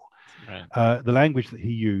well. The language that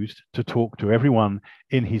he used to talk to everyone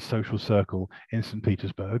in his social circle in St.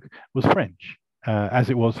 Petersburg was French, as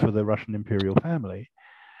it was for the Russian imperial family.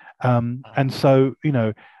 And so,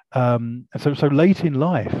 so late in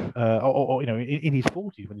life, or in his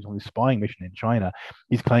 40s, when he's on his spying mission in China,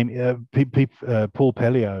 he's claiming Paul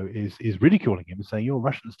Pelliot is ridiculing him and saying, "Your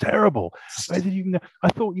Russian's terrible. I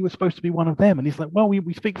thought you were supposed to be one of them." And he's like, "Well,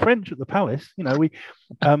 we speak French at the palace,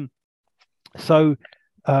 so."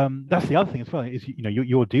 That's the other thing as well, is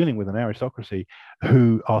you're dealing with an aristocracy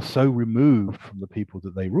who are so removed from the people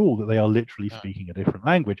that they rule that they are literally speaking a different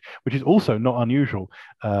language, which is also not unusual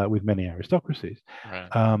with many aristocracies.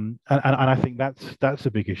 And I think that's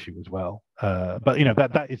a big issue as well. But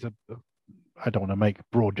that is I don't want to make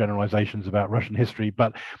broad generalizations about Russian history,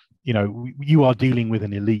 but you are dealing with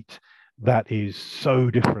an elite that is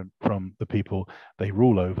so different from the people they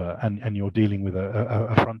rule over, and you're dealing with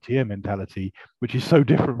a frontier mentality which is so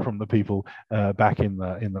different from the people back in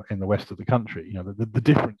the west of the country. The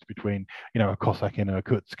difference between a Cossack in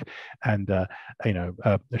Irkutsk and a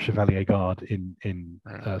Chevalier Guard in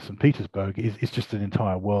St. Petersburg is just an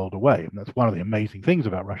entire world away. And that's one of the amazing things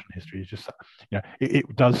about Russian history, is just it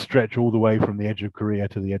does stretch all the way from the edge of Korea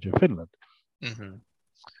to the edge of Finland. Mm-hmm.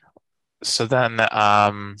 So then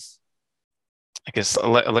I guess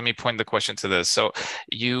let me point the question to this. So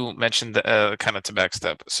you mentioned kind of to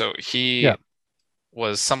backstep. So he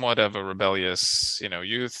was somewhat of a rebellious,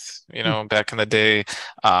 youth, back in the day.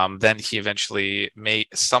 Then he eventually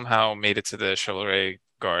somehow made it to the Chevalier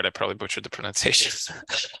Guard. I probably butchered the pronunciation.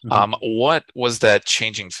 What was that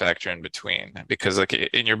changing factor in between? Because like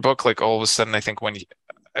in your book, like all of a sudden, I think when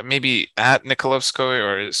maybe at Nikolaevskoye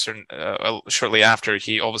or shortly after,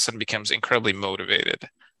 he all of a sudden becomes incredibly motivated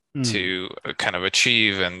to kind of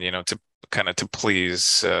achieve and to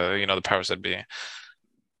please the powers that be.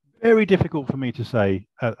 Very difficult for me to say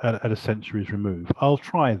at a century's remove. I'll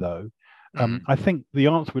try though. I think the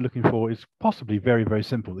answer we're looking for is possibly very, very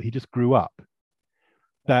simple, that he just grew up.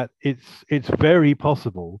 That it's very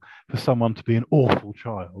possible for someone to be an awful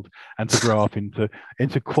child and to grow up into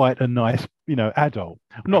quite a nice adult.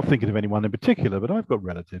 I'm not thinking of anyone in particular, but I've got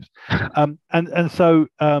relatives,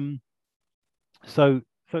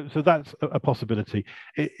 So that's a possibility.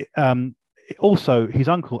 Also, his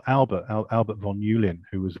uncle Albert von Eulin,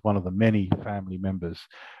 who was one of the many family members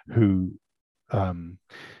who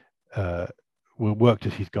worked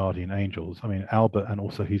as his guardian angels. I mean, Albert and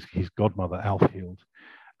also his godmother Alfhild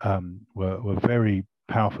were very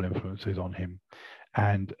powerful influences on him.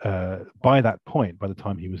 And by that point, by the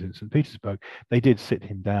time he was in St. Petersburg, they did sit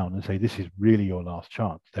him down and say, "This is really your last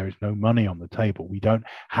chance. There is no money on the table. We don't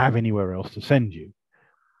have anywhere else to send you.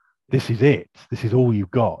 This is it. This is all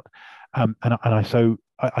you've got." I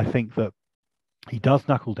think that he does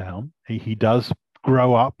knuckle down. He does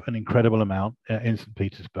grow up an incredible amount in St.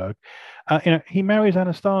 Petersburg. He marries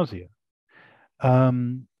Anastasia,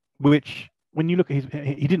 which, when you look at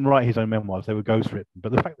he didn't write his own memoirs; they were ghostwritten.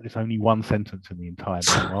 But the fact that it's only one sentence in the entire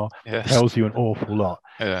memoir tells you an awful lot.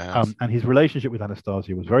 And his relationship with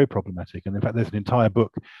Anastasia was very problematic. And in fact, there's an entire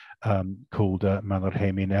book called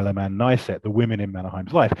Mannerheim in Eleman Naiset, the women in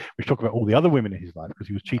Mannerheim's life, which talk about all the other women in his life, because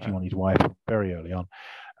he was cheating on his wife very early on,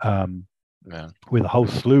 with a whole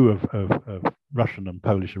slew of Russian and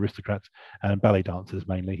Polish aristocrats and ballet dancers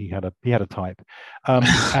mainly. He had a type,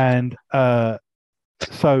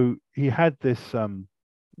 so he had this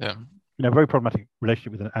very problematic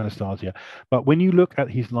relationship with Anastasia. But when you look at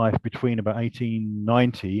his life between about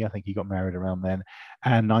 1890, I think he got married around then,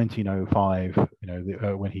 and 1905,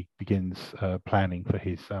 when he begins planning for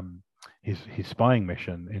his spying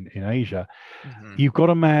mission in Asia, you've got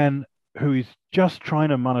a man who is just trying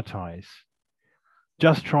to monetize,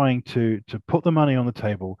 just trying to put the money on the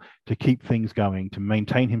table, to keep things going, to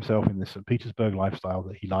maintain himself in this St. Petersburg lifestyle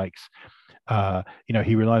that he likes.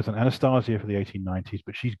 He relies on Anastasia for the 1890s,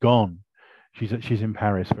 but she's gone. She's in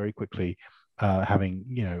Paris very quickly, having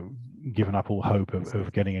given up all hope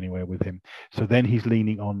of getting anywhere with him. So then he's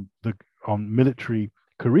leaning on military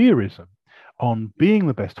careerism, on being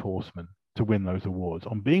the best horseman to win those awards,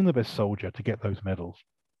 on being the best soldier to get those medals,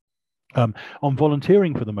 on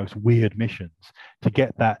volunteering for the most weird missions to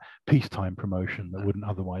get that peacetime promotion that wouldn't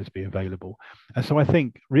otherwise be available. And so I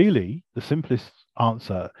think really the simplest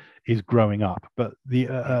answer is growing up, but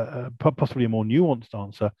the possibly a more nuanced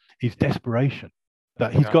answer is desperation.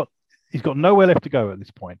 That he's got nowhere left to go at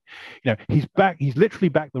this point. He's literally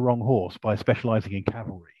backed the wrong horse by specializing in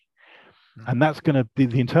cavalry. And that's going to be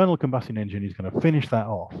the internal combustion engine is going to finish that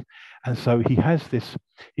off. And so he's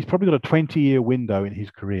probably got a 20-year window in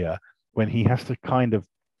his career when he has to kind of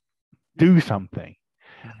do something.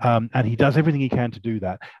 And he does everything he can to do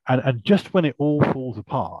that. And just when it all falls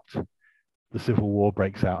apart, the Civil War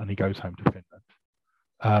breaks out and he goes home to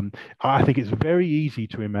Finland. I think it's very easy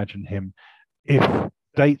to imagine him, if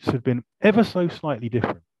dates had been ever so slightly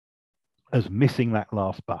different, as missing that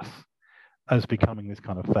last bus, as becoming this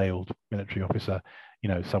kind of failed military officer,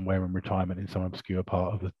 somewhere in retirement in some obscure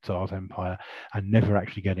part of the Tsar's empire, and never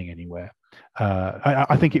actually getting anywhere.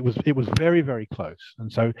 I think it was very, very close.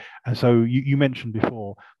 And so you mentioned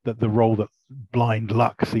before that the role that blind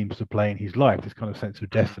luck seems to play in his life, this kind of sense of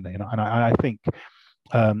destiny, and I think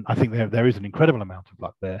there is an incredible amount of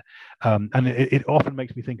luck there, and it often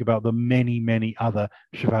makes me think about the many other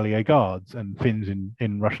Chevalier Guards and Finns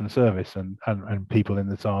in Russian service and people in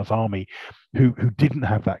the Tsar's army who didn't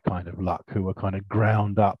have that kind of luck, who were kind of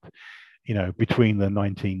ground up, between the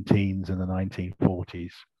 19 teens and the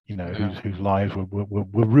 1940s, whose lives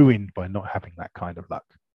were ruined by not having that kind of luck.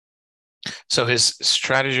 So his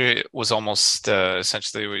strategy was almost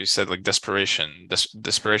essentially what you said, like desperation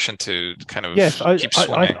to kind of keep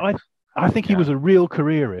swimming. I think he was a real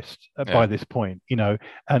careerist by this point,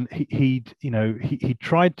 and he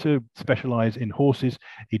tried to specialize in horses.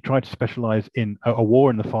 He tried to specialize in a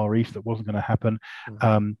war in the Far East that wasn't going to happen.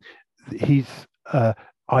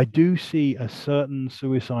 I do see a certain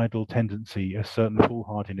suicidal tendency, a certain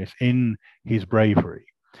foolhardiness in his bravery.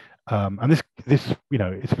 And this,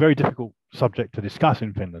 it's a very difficult subject to discuss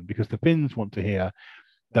in Finland, because the Finns want to hear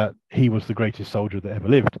that he was the greatest soldier that ever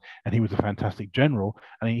lived, and he was a fantastic general.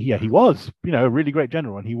 And he was, a really great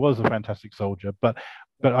general, and he was a fantastic soldier. But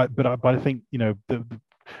I think,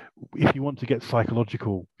 if you want to get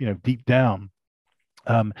psychological, deep down,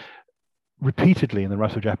 repeatedly in the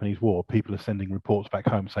Russo-Japanese War, people are sending reports back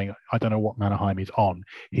home saying, I don't know what Mannerheim is on.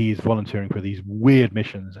 He is volunteering for these weird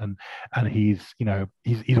missions, and he's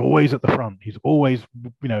always at the front. He's always,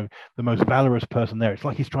 the most valorous person there. It's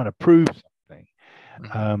like he's trying to prove something.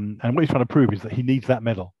 And what he's trying to prove is that he needs that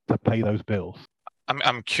medal to pay those bills.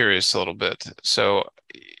 I'm curious a little bit. So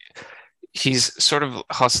he's sort of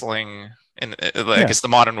hustling. I guess the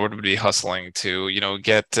modern word would be hustling to,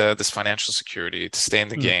 get this financial security, to stay in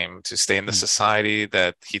the game, to stay in the society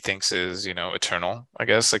that he thinks is, eternal, I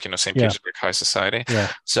guess, like, St. Petersburg High Society.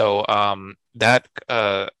 Yeah. So that,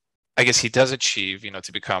 I guess he does achieve,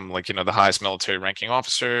 to become like, the highest military ranking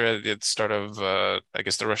officer at the start of, I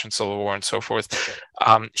guess, the Russian Civil War and so forth.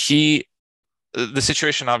 The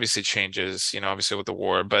situation obviously changes, obviously with the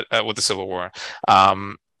war, but with the Civil War.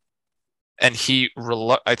 And he,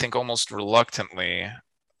 I think, almost reluctantly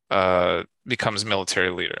becomes military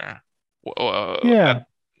leader.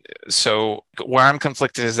 So where I'm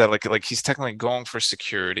conflicted is that like he's technically going for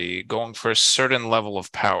security, going for a certain level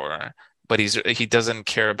of power, but he doesn't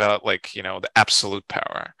care about the absolute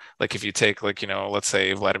power. Like if you take let's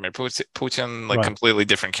say Vladimir Putin, Right. completely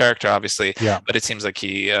different character, obviously. Yeah. But it seems like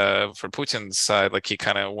he, for Putin's side, he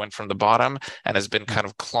kind of went from the bottom and has been kind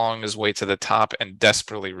of clawing his way to the top and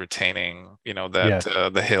desperately retaining,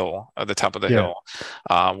 the hill, the top of the hill.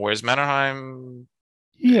 Whereas Mannerheim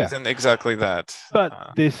isn't exactly that.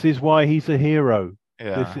 But this is why he's a hero.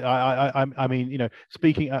 Yeah. I mean,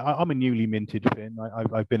 speaking, I'm a newly minted Finn.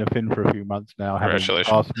 I've been a Finn for a few months now, having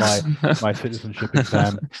Congratulations. passed my citizenship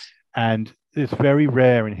exam. And it's very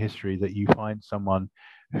rare in history that you find someone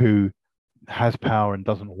who has power and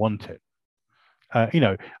doesn't want it.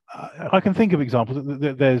 I can think of examples.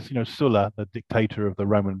 There's, Sulla, the dictator of the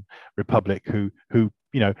Roman Republic, who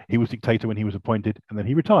he was dictator when he was appointed, and then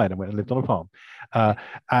he retired and went and lived on a farm.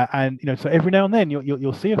 So every now and then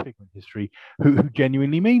you'll see a figure in history who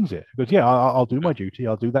genuinely means it. Because I'll do my duty,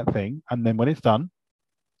 I'll do that thing, and then when it's done,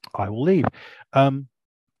 I will leave.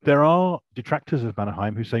 There are detractors of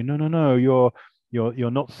Mannerheim who say, no,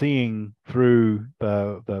 you're not seeing through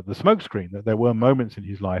the smokescreen, that there were moments in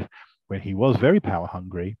his life when he was very power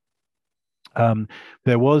hungry.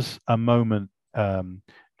 There was a moment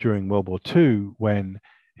during World War II when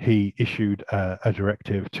he issued a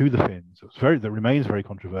directive to the Finns that remains very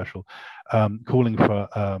controversial, calling for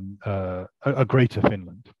a greater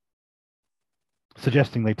Finland,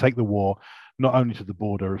 suggesting they take the war not only to the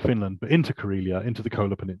border of Finland but into Karelia, into the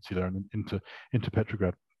Kola Peninsula, and into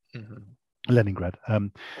Petrograd. Leningrad.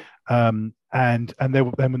 And there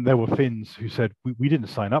were Finns who said, we didn't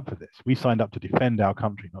sign up for this. We signed up to defend our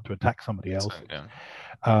country, not to attack somebody else.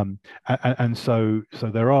 And so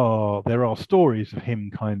there are stories of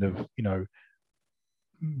him kind of,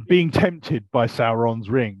 being tempted by Sauron's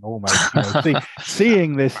ring, almost,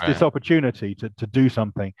 seeing this opportunity to do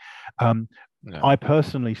something. I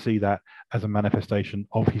personally see that as a manifestation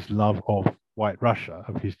of his love of White Russia,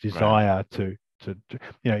 of his desire to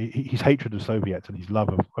his hatred of Soviets and his love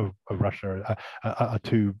of Russia are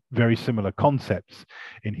two very similar concepts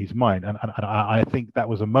in his mind, and I think that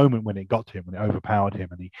was a moment when it got to him, when it overpowered him,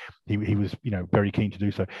 and he was very keen to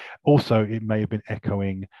do so. Also, it may have been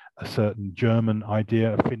echoing a certain German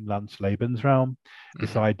idea of Finnlands Lebensraum,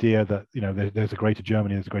 this idea that there's a greater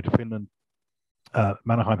Germany, there's a greater Finland.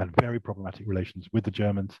 Mannerheim had very problematic relations with the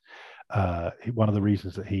Germans. One of the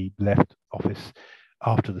reasons that he left office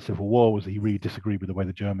after the Civil War was that he really disagreed with the way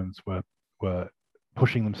the Germans were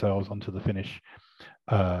pushing themselves onto the Finnish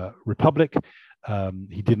Republic.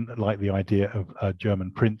 He didn't like the idea of a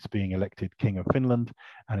German prince being elected king of Finland,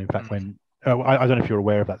 and in fact, when I don't know if you're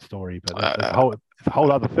aware of that story, but it's a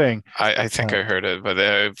whole other thing. I think I heard it,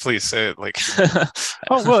 but please say it. Like,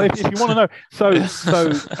 oh well, if you want to know, so as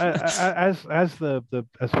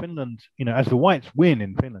Finland, as the Whites win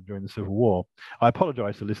in Finland during the Civil War, I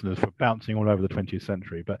apologise to listeners for bouncing all over the 20th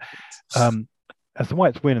century, but as the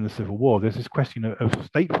Whites win in the Civil War, there's this question of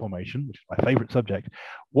state formation, which is my favourite subject.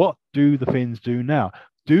 What do the Finns do now?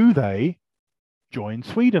 Do they join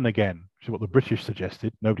Sweden again, which is what the British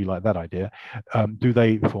suggested? Nobody liked that idea. Do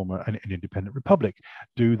they form an independent republic?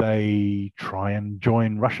 Do they try and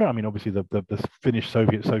join Russia? I mean, obviously, the Finnish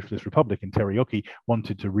Soviet Socialist Republic in Terijoki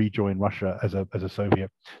wanted to rejoin Russia as a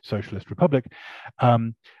Soviet Socialist Republic.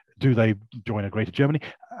 Do they join a greater Germany?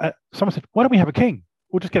 Someone said, why don't we have a king?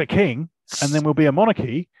 We'll just get a king, and then we'll be a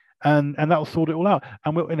monarchy, and that'll sort it all out.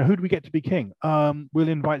 And who do we get to be king? We'll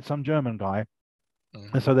invite some German guy.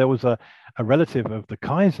 And so there was a relative of the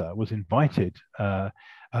Kaiser was invited.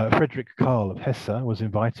 Friedrich Karl of Hesse was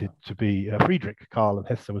invited to be Friedrich Karl of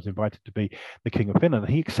Hesse was invited to be the king of Finland.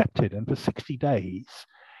 He accepted, and for 60 days,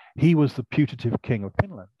 he was the putative king of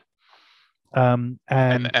Finland. And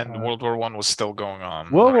World War I was still going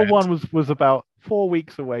on. World War I was about 4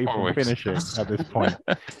 weeks away from finishing at this point.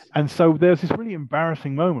 And so there's this really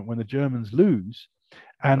embarrassing moment when the Germans lose.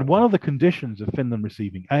 And one of the conditions of Finland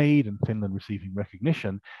receiving aid and Finland receiving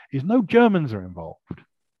recognition is no Germans are involved.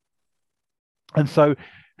 And so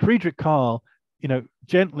Friedrich Karl,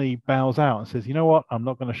 gently bows out and says, you know what, I'm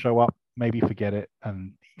not going to show up, maybe forget it.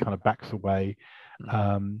 And he kind of backs away.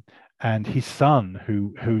 And his son,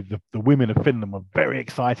 who the women of Finland were very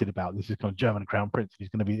excited about, this is kind of German crown prince. He's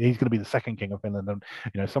going to be the second king of Finland, and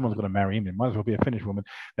someone's going to marry him. It might as well be a Finnish woman.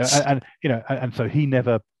 And so he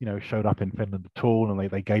never showed up in Finland at all,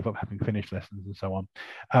 and they gave up having Finnish lessons and so on.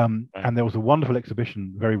 And there was a wonderful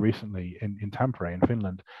exhibition very recently in Tampere in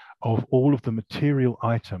Finland of all of the material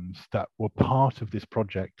items that were part of this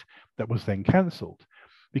project that was then cancelled,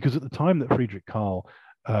 because at the time that Friedrich Karl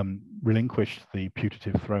relinquished the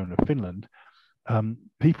putative throne of Finland,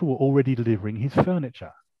 people were already delivering his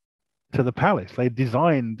furniture to the palace. They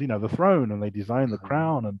designed, the throne, and they designed the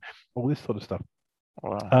crown and all this sort of stuff.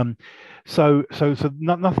 Wow. So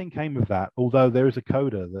nothing came of that. Although there is a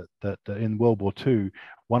coda that in World War II,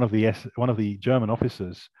 one of the German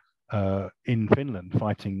officers in Finland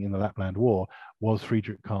fighting in the Lapland War was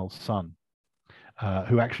Friedrich Karl's son.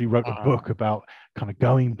 Who actually wrote a book about kind of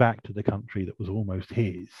going back to the country that was almost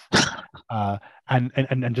his,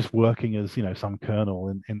 and just working as some colonel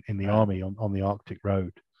in the army on the Arctic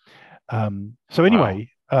Road. So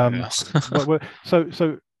anyway,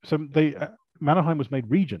 Mannerheim was made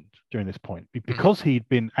regent during this point because he'd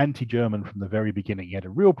been anti-German from the very beginning. He had a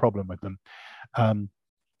real problem with them.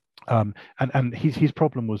 And his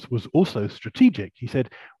problem was also strategic. He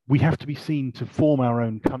said, we have to be seen to form our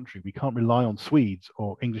own country. We can't rely on Swedes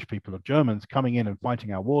or English people or Germans coming in and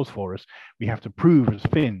fighting our wars for us. We have to prove as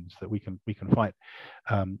Finns that we can fight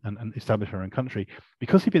and establish our own country.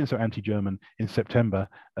 Because he'd been so anti-German in September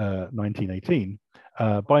 1918,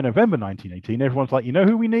 by November 1918, everyone's like,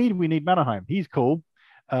 who we need? We need Mannerheim. He's cool.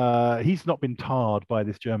 He's not been tarred by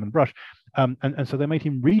this German brush. And so they made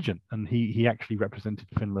him regent, and he actually represented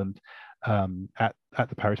Finland at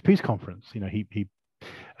the Paris Peace Conference.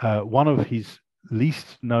 One of his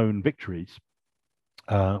least known victories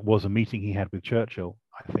was a meeting he had with Churchill,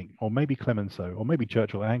 I think, or maybe Clemenceau, or maybe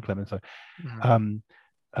Churchill and Clemenceau.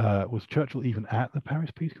 Was Churchill even at the Paris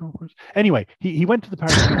Peace Conference? Anyway, he went to the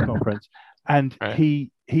Paris Peace Conference, and he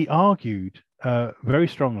argued very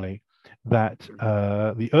strongly that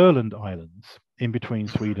the Öland Islands in between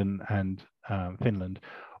Sweden and Finland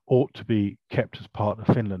ought to be kept as part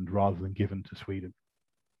of Finland rather than given to Sweden.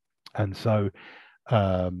 And so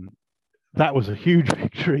that was a huge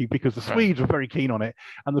victory because the Swedes were very keen on it,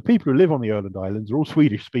 and the people who live on the Öland Islands are all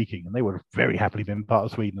Swedish speaking, and they would have very happily been part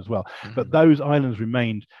of Sweden as well. But those islands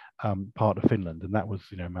remained part of Finland, and that was,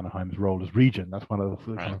 Mannerheim's role as regent. That's one of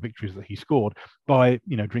the kind of victories that he scored by,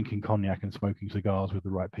 drinking cognac and smoking cigars with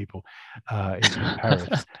the right people in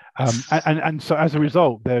Paris. And so as a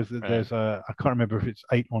result, there's I can't remember if it's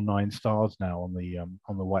 8 or 9 stars now on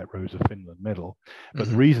the White Rose of Finland medal. But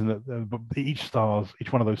the reason that each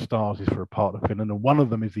one of those stars is for a part of Finland, and one of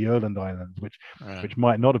them is the Öland Islands, which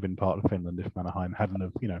might not have been part of Finland if Mannerheim hadn't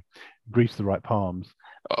have, greased the right palms.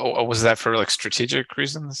 Oh, was that for like strategic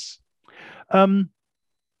reasons?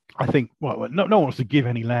 I think, well, no one wants to give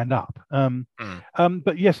any land up.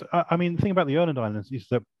 But yes, I mean, the thing about the Öland Islands is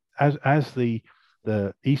that as the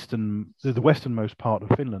westernmost part of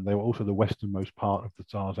Finland, they were also the westernmost part of the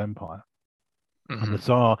Tsar's empire. And the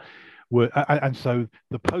Tsar and so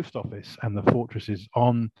the post office and the fortresses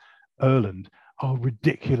on Öland are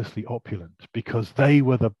ridiculously opulent because they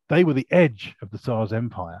were the edge of the Tsar's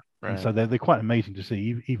empire. Right. And so they're quite amazing to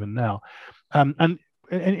see even now. And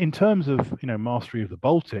in terms of mastery of the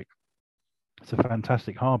Baltic, it's a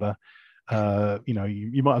fantastic harbour.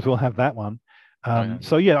 You might as well have that one.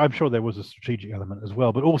 So yeah, I'm sure there was a strategic element as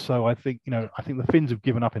well. But also, I think the Finns have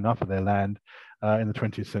given up enough of their land in the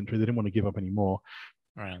 20th century. They didn't want to give up any more.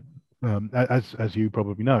 Right. As you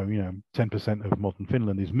probably know, 10% of modern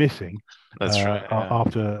Finland is missing. That's right. Yeah.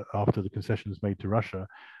 After the concessions made to Russia,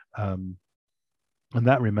 and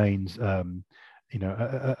that remains, a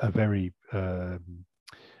very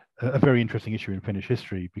interesting issue in Finnish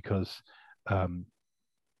history because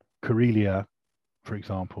Karelia, for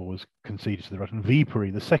example, was conceded to the Russian.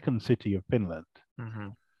 Viipuri, the second city of Finland,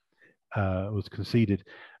 was conceded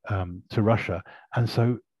to Russia, and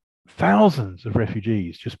so thousands of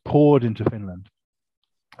refugees just poured into Finland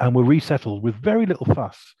and were resettled with very little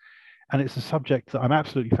fuss. And it's a subject that I'm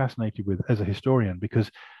absolutely fascinated with as a historian because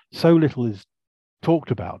so little is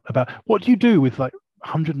talked about what do you do with like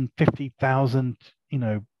 150,000,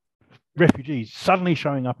 refugees suddenly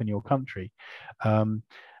showing up in your country. And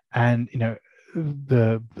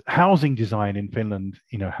the housing design in Finland,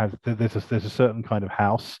 there's a certain kind of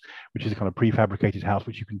house, which is a kind of prefabricated house,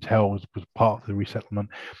 which you can tell was part of the resettlement.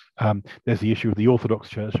 There's the issue of the Orthodox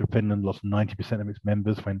Church of Finland lost 90% of its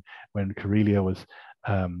members when Karelia was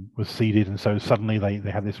ceded, and so suddenly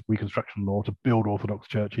they have this reconstruction law to build Orthodox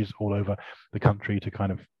churches all over the country to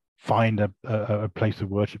kind of find a place of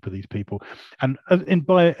worship for these people. And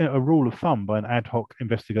by a rule of thumb, by an ad hoc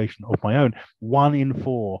investigation of my own, 1 in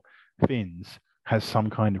 4 Finns has some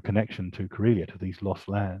kind of connection to Karelia, to these lost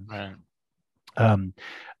lands. Right. And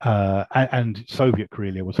Soviet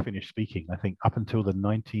Karelia was Finnish speaking, I think, up until the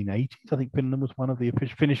 1980s. I think Finnish was one of the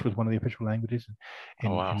official languages in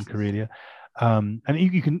Karelia. And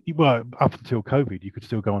you can, up until COVID, you could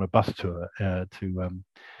still go on a bus tour to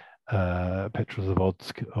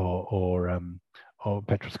Petrozavodsk or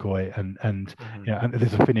Petroskoy, and and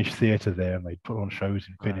there's a Finnish theatre there, and they put on shows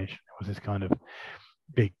in Finnish. It was this kind of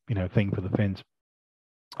big thing for the Finns.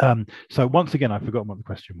 So once again, I've forgotten what the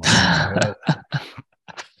question was.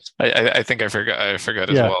 I think I forgot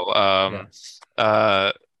as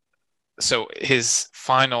well. So his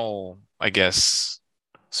final, I guess,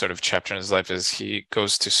 sort of chapter in his life is he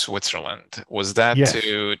goes to Switzerland. Was that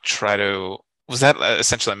was that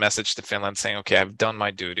essentially a message to Finland saying, okay, I've done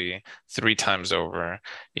my duty 3 times over,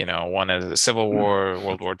 one as the Civil War,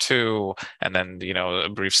 World War II, and then, a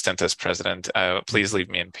brief stint as president. Please leave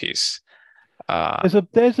me in peace. There's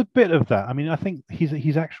a bit of that. I mean, I think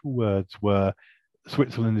his actual words were,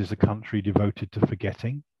 Switzerland is a country devoted to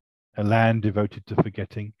forgetting, a land devoted to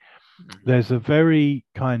forgetting. There's a very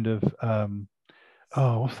kind of,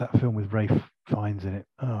 what's that film with Ralph Fiennes in it?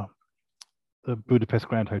 The Budapest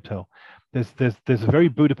Grand Hotel. There's a very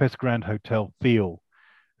Budapest Grand Hotel feel,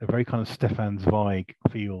 a very kind of Stefan Zweig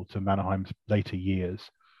feel to Mannerheim's later years,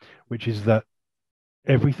 which is that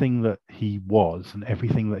everything that he was and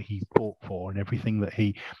everything that he fought for and everything that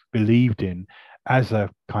he believed in as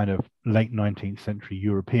a kind of late 19th century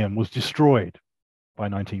European was destroyed by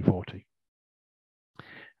 1940.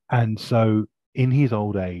 And so in his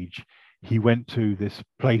old age, he went to this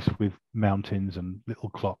place with mountains and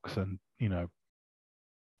little clocks and,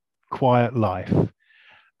 quiet life,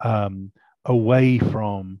 away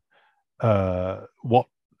from what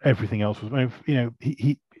everything else was.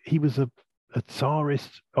 He was a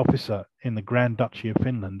Tsarist officer in the Grand Duchy of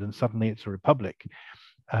Finland, and suddenly it's a republic,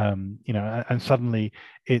 and suddenly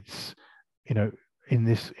it's, in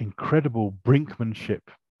this incredible brinkmanship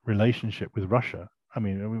relationship with Russia. I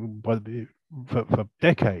mean, for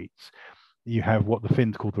decades, you have what the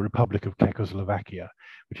Finns call the Republic of Czechoslovakia,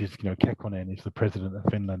 which is, Kekkonen is the president of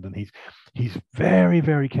Finland, and he's very,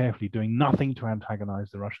 very carefully doing nothing to antagonize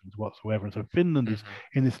the Russians whatsoever. And so Finland is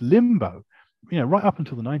in this limbo right up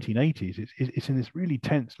until the 1980s, it's in this really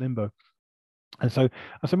tense limbo. And so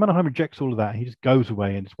Mannerheim rejects all of that. He just goes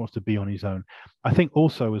away and just wants to be on his own. I think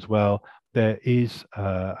also as well there is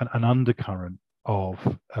an undercurrent of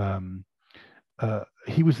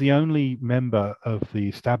he was the only member of the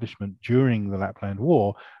establishment during the Lapland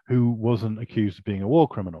War who wasn't accused of being a war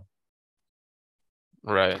criminal.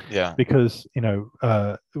 Right. Yeah. Because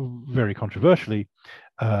very controversially,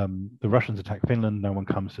 the Russians attack Finland. No one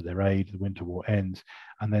comes to their aid. The Winter War ends,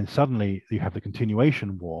 and then suddenly you have the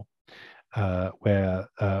continuation war. Where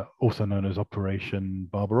also known as Operation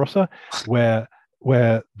Barbarossa, where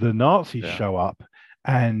the Nazis show up,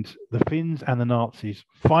 and the Finns and the Nazis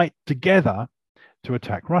fight together to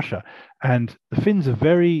attack Russia. And the Finns are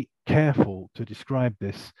very careful to describe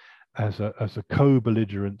this as a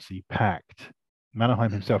co-belligerency pact.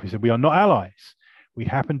 Mannerheim himself, he said, "We are not allies. We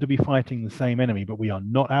happen to be fighting the same enemy, but we are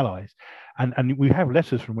not allies." And we have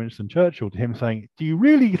letters from Winston Churchill to him saying, "Do you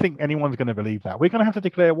really think anyone's going to believe that? We're going to have to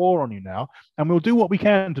declare war on you now, and we'll do what we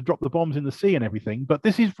can to drop the bombs in the sea and everything, but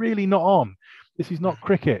this is really not on. This is not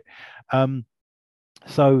cricket."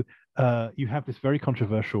 So you have this very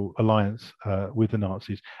controversial alliance with the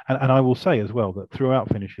Nazis. And I will say as well that throughout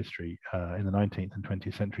Finnish history in the 19th and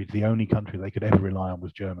 20th centuries, the only country they could ever rely on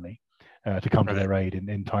was Germany. To come to their aid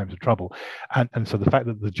in times of trouble. And so the fact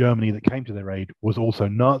that the Germany that came to their aid was also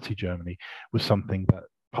Nazi Germany was something that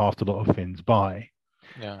passed a lot of Finns by.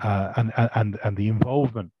 Yeah. And the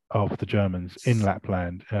involvement of the Germans in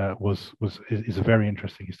Lapland is a very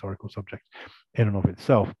interesting historical subject in and of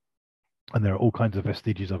itself. And there are all kinds of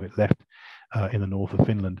vestiges of it left in the north of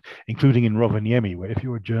Finland, including in Rovaniemi, where if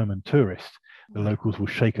you're a German tourist, the locals will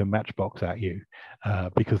shake a matchbox at you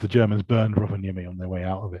because the Germans burned Rovaniemi on their way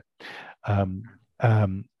out of it.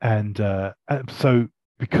 So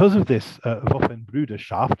because of this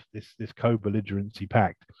Waffenbruderschaft, this co-belligerency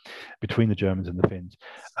pact between the Germans and the Finns,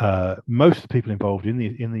 most of the people involved in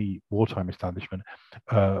the wartime establishment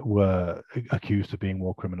were accused of being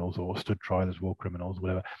war criminals or stood trial as war criminals,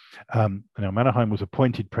 whatever. Now Mannerheim was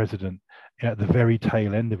appointed president at the very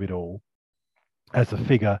tail end of it all as a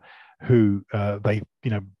figure who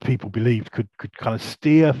people believed could kind of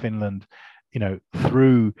steer Finland,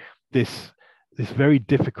 through this very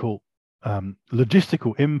difficult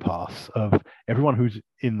logistical impasse of everyone who's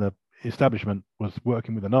in the establishment was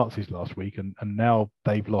working with the Nazis last week, and now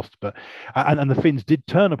they've lost. And the Finns did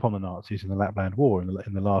turn upon the Nazis in the Lapland War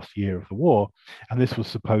in the last year of the war, and this was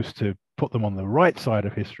supposed to put them on the right side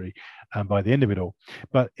of history by the end of it all.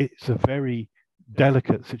 But it's a very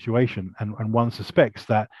delicate situation, and one suspects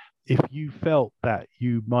that if you felt that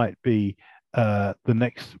you might be the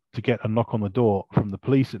next to get a knock on the door from the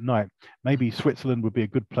police at night, maybe Switzerland would be a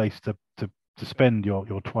good place to spend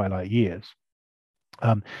your twilight years.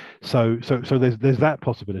 So there's that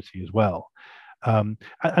possibility as well.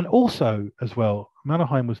 And also as well,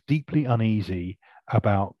 Mannerheim was deeply uneasy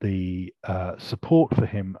about the support for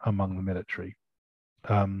him among the military.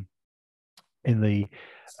 In the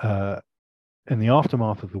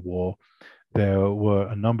aftermath of the war, there were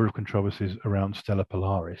a number of controversies around Stella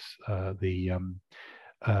Polaris, what's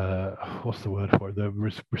the word for it? The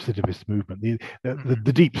recidivist movement,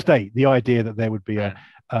 the deep state, the idea that there would be a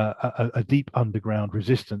deep underground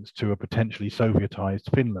resistance to a potentially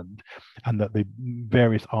Sovietized Finland, and that the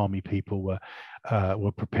various army people were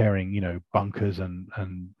preparing, bunkers and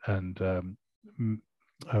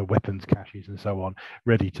weapons caches and so on,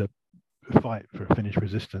 ready to fight for Finnish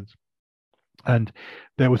resistance. And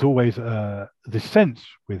there was always this sense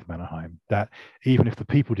with Mannerheim that even if the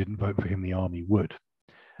people didn't vote for him, the army would.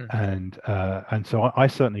 And so I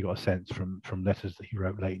certainly got a sense from letters that he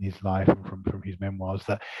wrote late in his life and from his memoirs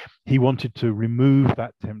that he wanted to remove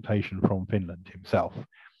that temptation from Finland himself.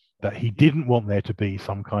 That he didn't want there to be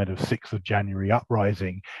some kind of 6th of January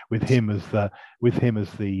uprising with him as the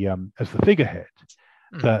figurehead.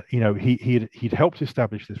 That he'd helped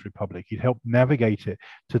establish this republic. He'd helped navigate it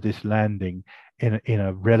to this landing in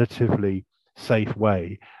a relatively safe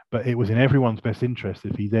way. But it was in everyone's best interest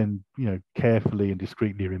if he then carefully and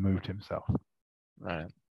discreetly removed himself.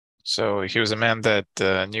 Right. So he was a man that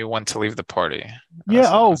knew when to leave the party. Yeah.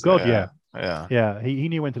 Oh God. Yeah. Yeah. He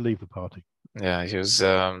knew when to leave the party. Yeah, he was.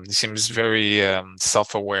 He seems very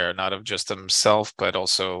self-aware, not of just himself, but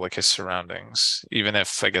also like his surroundings. Even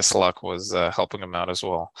if I guess luck was helping him out as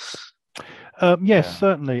well. Yes,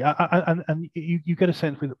 certainly. And you get a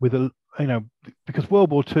sense with because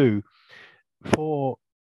World War II, for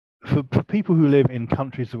people who live in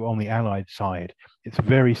countries that are on the Allied side, it's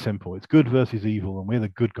very simple. It's good versus evil, and we're the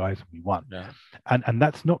good guys and we won. Yeah. And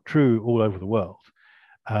that's not true all over the world.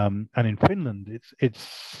 And in Finland,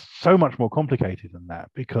 it's so much more complicated than that,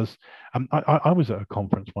 because I was at a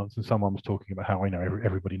conference once and someone was talking about how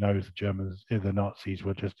everybody knows the Germans, the Nazis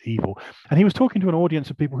were just evil, and he was talking to an audience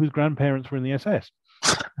of people whose grandparents were in the SS.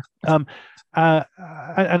 And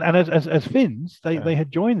as Finns, they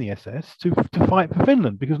had joined the SS to fight for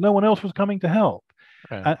Finland because no one else was coming to help,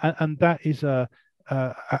 and that is a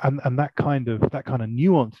and that kind of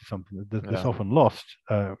nuance is something that's often lost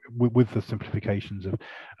with the simplifications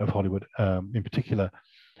of Hollywood in particular,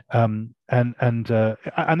 and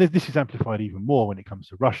this is amplified even more when it comes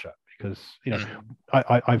to Russia, because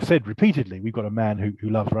I've said repeatedly we've got a man who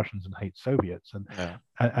loves Russians and hates Soviets,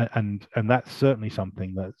 and that's certainly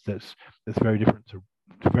something that's very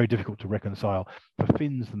difficult to reconcile for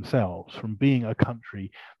Finns themselves, from being a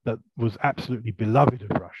country that was absolutely beloved of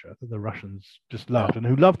Russia, that the Russians just loved, and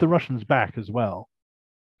who loved the Russians back as well,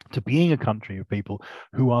 to being a country of people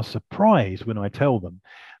who are surprised when I tell them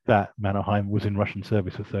that Mannerheim was in Russian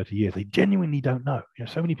service for 30 years. They genuinely don't know.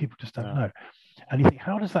 So many people just don't know. And you think,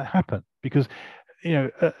 how does that happen? Because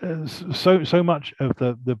so much of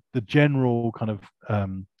the general kind of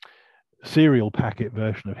serial packet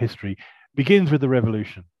version of history begins with the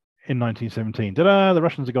revolution in 1917. Ta-da! The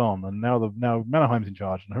Russians are gone, and now Mannerheim's in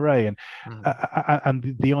charge, and hooray! And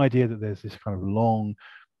the idea that there's this kind of long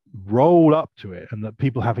roll up to it, and that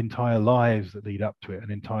people have entire lives that lead up to it, and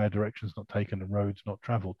entire directions not taken and roads not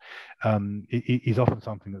travelled, is often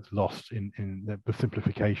something that's lost in the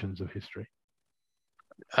simplifications of history.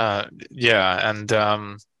 And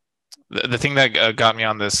the thing that got me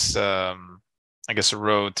on this, I guess, a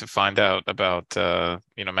road to find out about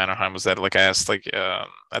Mannerheim was that, like, I asked, like,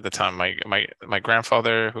 at the time, my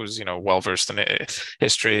grandfather, who's well versed in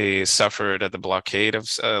history, suffered at the blockade of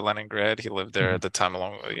Leningrad. He lived there at the time,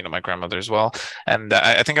 along my grandmother as well. And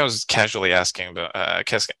I think I was casually asking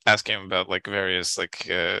him about like various, like,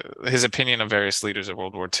 his opinion of various leaders of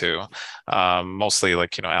World War II, mostly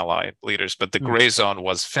like Allied leaders. But the gray zone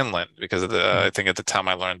was Finland, because I think at the time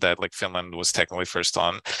I learned that like Finland was technically first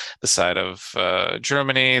on the side of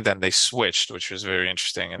Germany. Then they switched, which was very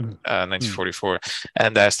interesting in 1944.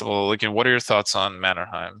 And I asked, well, like, what are your thoughts on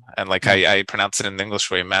Mannerheim? And like I pronounce it in the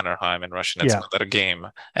English way, Mannerheim. In Russian, it's a game.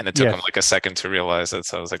 And it took him like a second to realize it.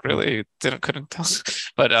 So I was like, really? Couldn't tell.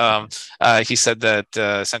 But he said that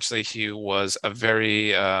essentially he was a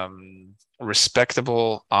very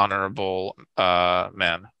respectable, honorable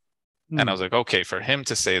man. And I was like, okay, for him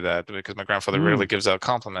to say that, because my grandfather rarely gives out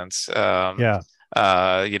compliments. There's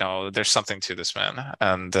something to this man.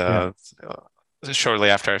 And shortly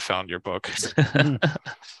after I found your book, and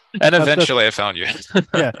eventually I found you.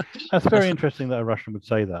 That's very interesting that a Russian would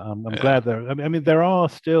say that. I'm glad there. I mean, there are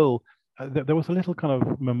still. There was a little kind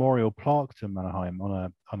of memorial plaque to Mannerheim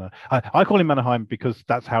I call him Mannerheim because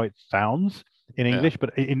that's how it sounds in English,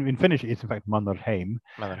 but in Finnish it's in fact Mannerheim,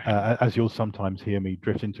 as you'll sometimes hear me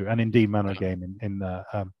drift into, and indeed Mannerheim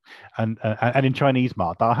and in Chinese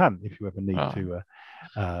Ma Dahan, if you ever need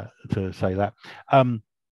to say that.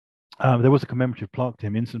 There was a commemorative plaque to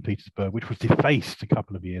him in St. Petersburg, which was defaced a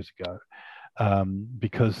couple of years ago,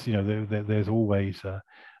 because there's always the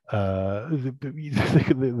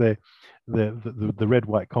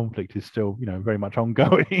red-white conflict is still very much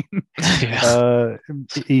ongoing.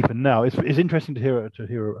 Even now. It's interesting to hear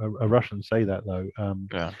a Russian say that, though.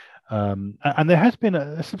 And there has been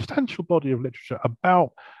a substantial body of literature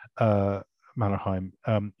about Mannerheim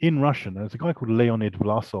in Russian. There's a guy called Leonid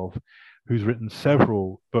Vlasov who's written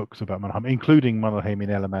several books about Mannerheim, including Mannerheim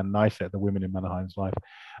in Eleman Nyset, The Women in Mannerheim's Life.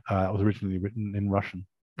 It was originally written in Russian.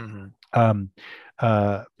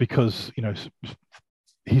 Because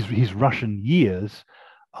his Russian years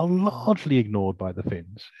are largely ignored by the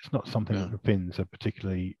Finns. It's not something that the Finns are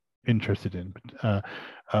particularly interested in,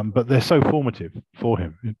 but they're so formative for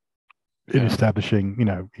him in establishing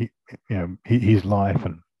his life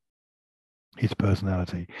and his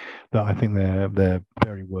personality that I think they're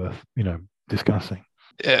very worth discussing.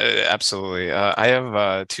 Absolutely. I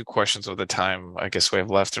have two questions of the time I guess we have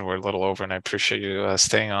left, and we're a little over, and I appreciate you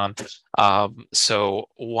staying on. So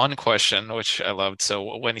one question which I loved.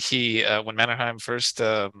 So when Mannerheim first,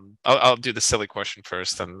 I'll do the silly question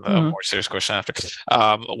first, and a more serious question after.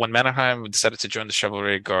 When Mannerheim decided to join the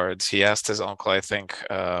Chivalry Guards, he asked his uncle, I think,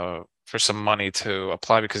 for some money to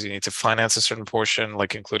apply, because you need to finance a certain portion,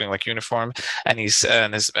 like including like uniform. And his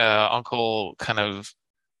uncle kind of,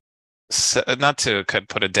 not to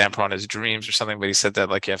put a damper on his dreams or something, but he said that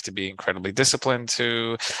like you have to be incredibly disciplined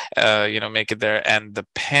to make it there, and the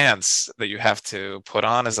pants that you have to put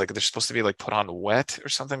on is like they're supposed to be like put on wet or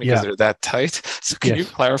something, because they're that tight. So can you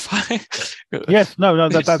clarify? Yes, no,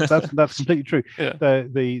 that's completely true.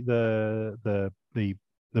 The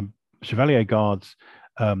Chevalier Guards,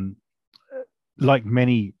 um, like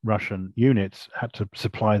many Russian units, had to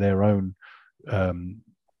supply their own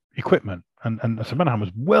equipment. And so Mannerheim was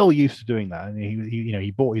well used to doing that. And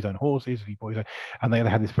he bought his own horses. And they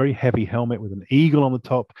had this very heavy helmet with an eagle on the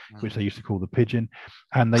top, which they used to call the pigeon.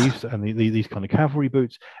 And they used to, and these kind of cavalry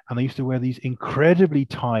boots. And they used to wear these incredibly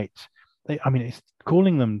tight.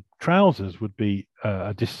 Calling them trousers would be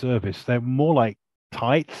a disservice. They're more like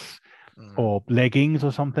tights or leggings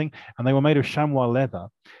or something, and they were made of chamois leather,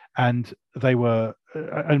 and they were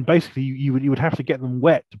and basically you would have to get them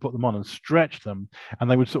wet to put them on and stretch them, and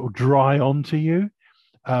they would sort of dry onto you.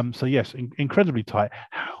 So yes, incredibly tight.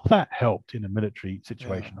 How that helped in a military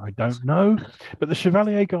situation, I don't know, but the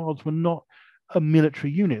Chevalier Guards were not a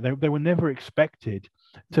military unit. They were never expected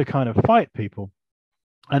to kind of fight people,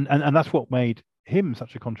 and that's what made him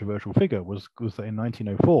such a controversial figure was that in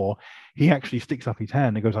 1904 he actually sticks up his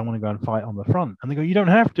hand and goes, I want to go and fight on the front. And they go, you don't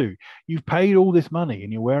have to. You've paid all this money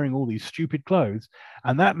and you're wearing all these stupid clothes,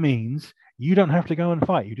 and that means you don't have to go and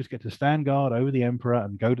fight. You just get to stand guard over the emperor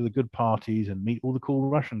and go to the good parties and meet all the cool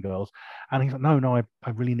Russian girls. And he's like, no, I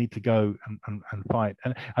really need to go and fight.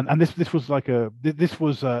 And this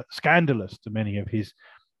was scandalous to many of his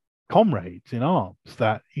comrades in arms,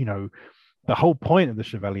 that the whole point of the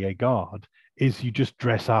Chevalier Guard is you just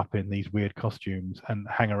dress up in these weird costumes and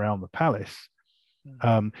hang around the palace.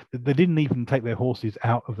 They didn't even take their horses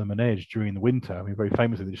out of the manege during the winter. I mean, very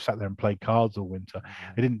famously, they just sat there and played cards all winter.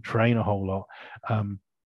 They didn't train a whole lot.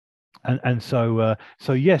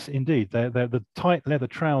 So yes, indeed, the tight leather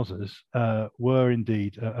trousers were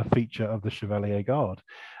indeed a feature of the Chevalier Guard.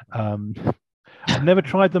 I've never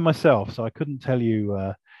tried them myself, so I couldn't tell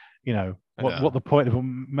you, what the point of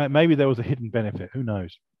them. Maybe there was a hidden benefit. Who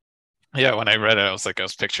knows? Yeah, when I read it, I was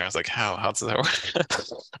picturing, I was like, how does that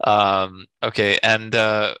work? Okay, and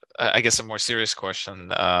I guess a more serious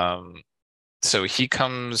question. So he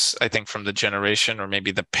comes, I think, from the generation, or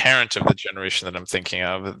maybe the parent of the generation that I'm thinking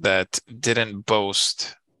of, that didn't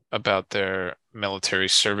boast about their military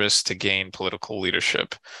service to gain political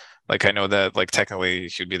leadership. Like, I know that, like, technically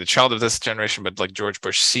he would be the child of this generation, but like George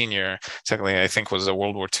Bush Sr., technically, I think, was a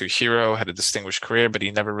World War II hero, had a distinguished career, but he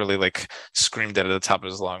never really like screamed it at the top of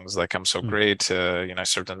his lungs, like, I'm so great, I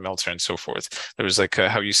served in the military and so forth. There was like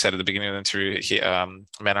how you said at the beginning of the interview,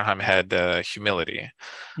 Mannerheim had humility.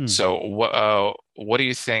 So what do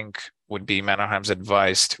you think would be Mannerheim's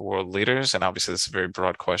advice to world leaders? And obviously, this is a very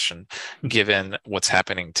broad question, given what's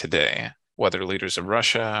happening today, whether leaders of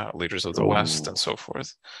Russia, leaders of the West, and so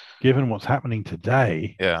forth. Given what's happening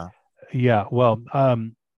today, well,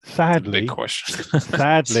 sadly, big question.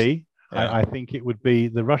 Sadly, I think it would be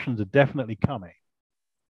the Russians are definitely coming.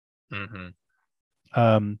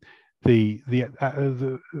 The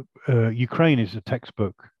Ukraine is a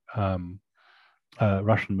textbook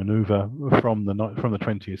Russian maneuver from the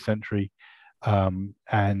 20th century,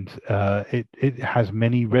 and it has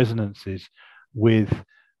many resonances with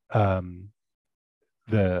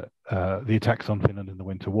the attacks on Finland in the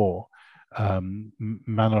Winter War.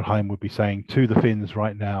 Mannerheim would be saying to the Finns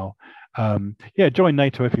right now, join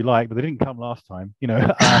NATO if you like, but they didn't come last time.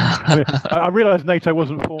 I realize NATO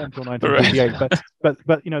wasn't formed until 1958, right. but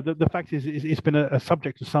the fact is it's been a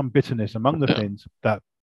subject of some bitterness among the Finns that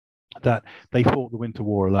they fought the Winter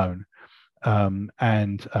War alone. Wouldn't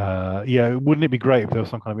it be great if there was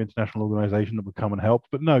some kind of international organization that would come and help?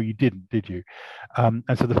 But no, you didn't, did you? And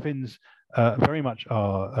so the Finns very much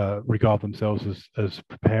regard themselves as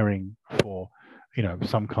preparing for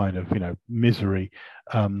some kind of misery,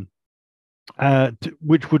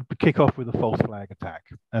 which would kick off with a false flag attack,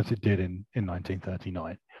 as it did in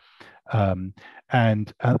 1939,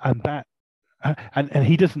 and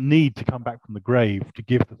he doesn't need to come back from the grave to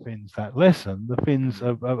give the Finns that lesson. The Finns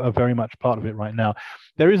are very much part of it right now.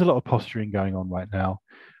 There is a lot of posturing going on right now,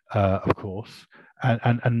 of course,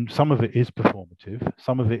 and some of it is performative.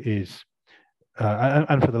 Some of it is,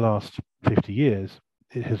 and for the last 50 years,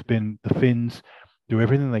 it has been the Finns do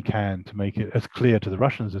everything they can to make it as clear to the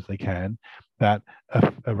Russians as they can that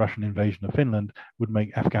a Russian invasion of Finland would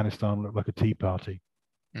make Afghanistan look like a tea party.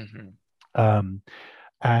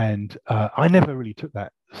 And I never really took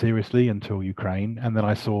that seriously until Ukraine, and then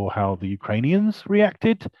I saw how the Ukrainians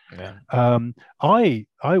reacted. I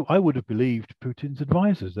would have believed Putin's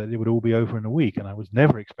advisors that it would all be over in a week, and I was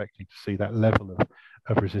never expecting to see that level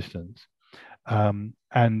of resistance. And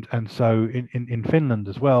so in Finland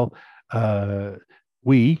as well,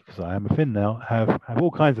 we, because I am a Finn now, have all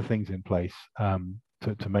kinds of things in place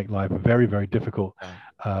to make life very, very difficult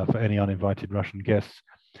for any uninvited Russian guests.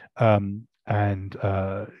 and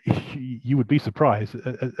you would be surprised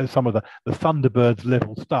at some of the Thunderbirds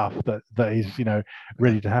level stuff that is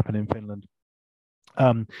ready to happen in Finland.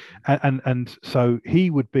 And so he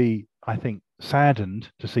would be, I think,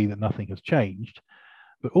 saddened to see that nothing has changed,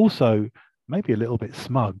 but also maybe a little bit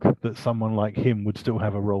smug that someone like him would still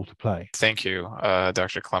have a role to play. Thank you,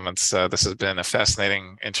 Dr. Clements. This has been a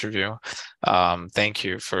fascinating interview. Thank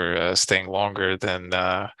you for staying longer than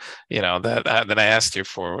than I asked you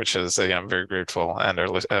for, which is I'm very grateful, and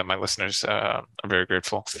my listeners are very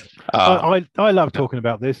grateful. I love talking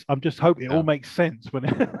about this. I'm just hoping it all makes sense when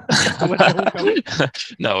it all comes.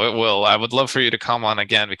 No, it will. I would love for you to come on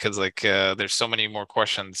again because there's so many more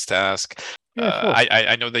questions to ask. Yeah, sure.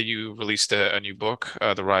 I know that you released a new book,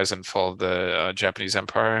 The Rise and Fall of the Japanese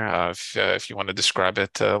Empire. If you want to describe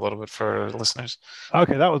it a little bit for listeners.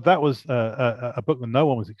 Okay, that was a book that no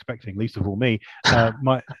one was expecting, least of all me.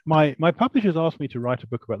 My publishers asked me to write a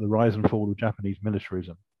book about the rise and fall of Japanese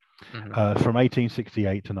militarism. From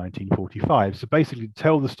 1868 to 1945. So basically,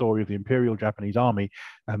 tell the story of the Imperial Japanese Army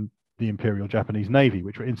and the Imperial Japanese Navy,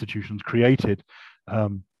 which were institutions created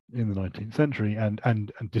in the 19th century and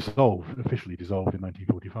officially dissolved in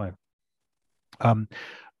 1945.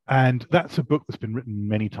 And that's a book that's been written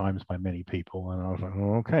many times by many people. And I was like,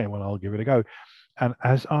 oh, okay, well, I'll give it a go. And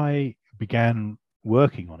as I began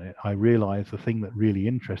working on it, I realized the thing that really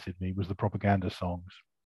interested me was the propaganda songs,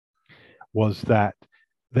 was that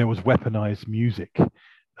there was weaponized music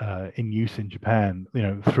in use in Japan,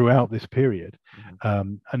 throughout this period,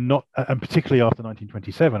 and particularly after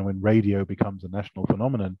 1927, when radio becomes a national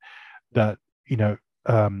phenomenon. That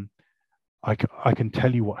I can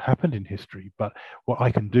tell you what happened in history, but what I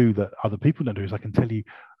can do that other people don't do is I can tell you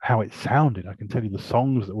how it sounded. I can tell you the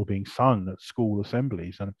songs that were being sung at school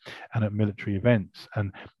assemblies and at military events,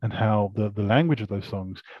 and how the language of those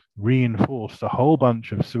songs reinforced a whole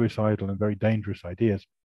bunch of suicidal and very dangerous ideas,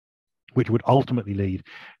 which would ultimately lead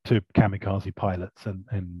to kamikaze pilots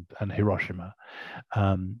and Hiroshima.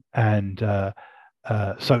 So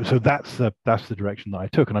that's the direction that I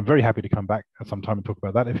took, and I'm very happy to come back at some time and talk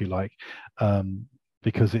about that if you like,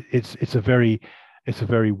 because it's a very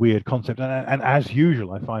weird concept, and as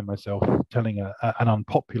usual, I find myself telling an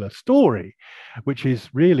unpopular story, which is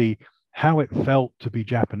really how it felt to be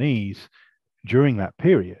Japanese during that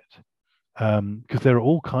period, because there are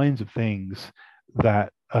all kinds of things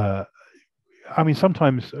that.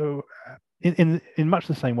 Sometimes in much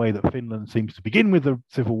the same way that Finland seems to begin with the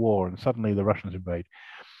civil war and suddenly the Russians invade,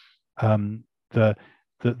 the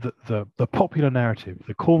popular narrative,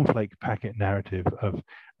 the cornflake packet narrative of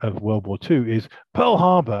World War II is Pearl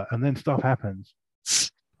Harbor, and then stuff happens,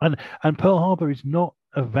 and Pearl Harbor is not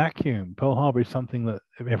a vacuum. Pearl Harbor is something that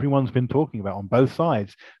everyone's been talking about on both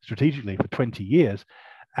sides strategically for 20 years,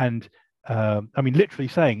 and literally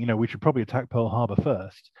saying, we should probably attack Pearl Harbor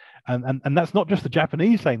first. And that's not just the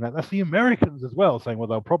Japanese saying that, that's the Americans as well saying, well,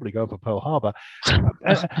 they'll probably go for Pearl Harbor.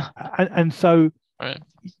 and so, right.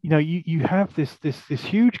 You have this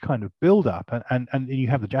huge kind of build up, and you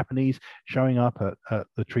have the Japanese showing up at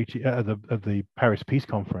the treaty of the Paris Peace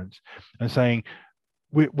Conference and saying,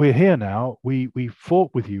 we're here now. We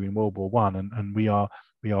fought with you in World War I, and we are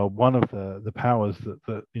one of the powers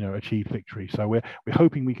that achieved victory. So we're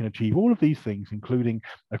hoping we can achieve all of these things, including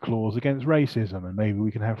a clause against racism, and maybe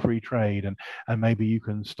we can have free trade, and maybe you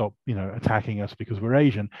can stop attacking us because we're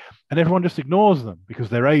Asian. And everyone just ignores them because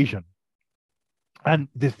they're Asian. And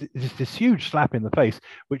this huge slap in the face,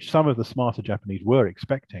 which some of the smarter Japanese were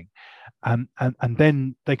expecting, and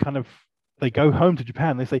then they go home to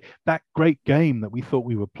Japan. They say, that great game that we thought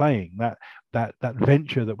we were playing, that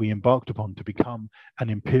venture that we embarked upon to become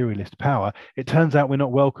an imperialist power, it turns out we're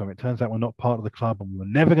not welcome. It turns out we're not part of the club, and we're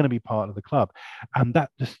never going to be part of the club. And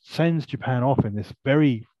that just sends Japan off in this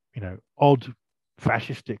very, odd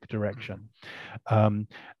fascistic direction. Of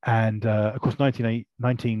course,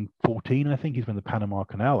 1914, I think, is when the Panama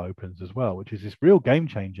Canal opens as well, which is this real game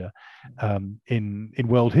changer in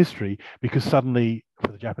world history, because suddenly,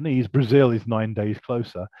 for the Japanese, Brazil is 9 days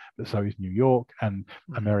closer, but so is New York, and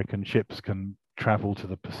American ships can travel to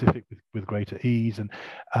the Pacific with greater ease. And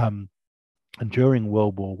during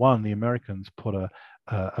World War I, the Americans put a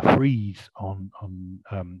freeze on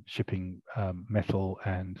shipping metal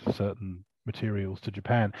and certain materials to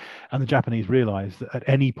Japan, and the Japanese realized that at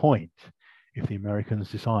any point, if the Americans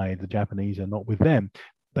decide the Japanese are not with them,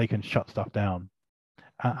 they can shut stuff down,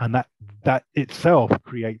 and that itself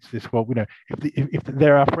creates this. Well, if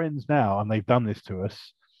they're our friends now and they've done this to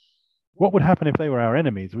us, what would happen if they were our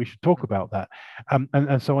enemies? We should talk about that.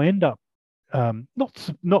 And so I end up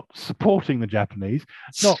not supporting the Japanese,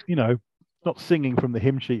 not singing from the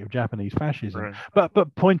hymn sheet of Japanese fascism, right,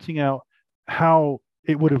 but pointing out how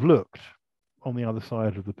it would have looked on the other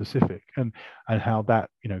side of the Pacific, and how that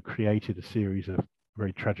created a series of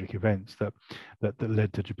very tragic events that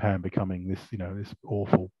led to Japan becoming this this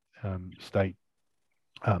awful state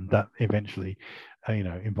that eventually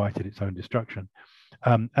invited its own destruction.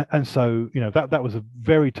 And so that was a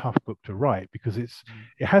very tough book to write, because it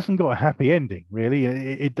hasn't got a happy ending, really.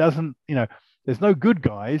 It doesn't, there's no good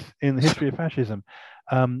guys in the history of fascism.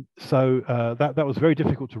 So that was very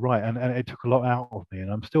difficult to write, and it took a lot out of me,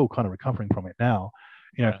 and I'm still kind of recovering from it now.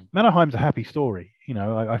 Mannerheim's a happy story.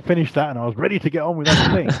 I finished that and I was ready to get on with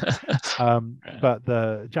other things. But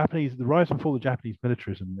the rise and fall of Japanese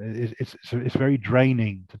militarism, it's very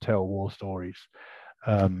draining to tell war stories,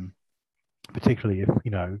 particularly if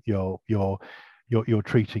you're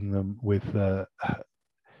treating them with.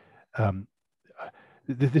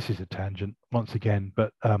 This is a tangent once again,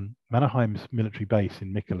 but Mannerheim's military base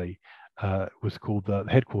in Mikkeli was called the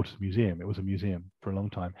Headquarters Museum. It was a museum for a long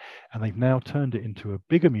time, and they've now turned it into a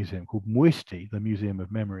bigger museum called Muisti, the Museum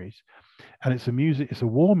of Memories. And it's a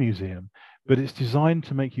war museum, but it's designed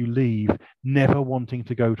to make you leave never wanting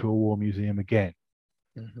to go to a war museum again.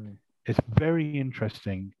 It's very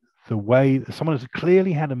interesting the way someone has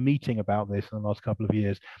clearly had a meeting about this in the last couple of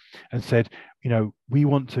years and said, we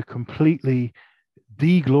want to completely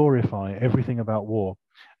de-glorify everything about war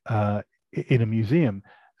in a museum,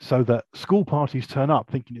 so that school parties turn up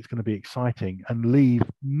thinking it's going to be exciting and leave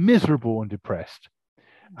miserable and depressed.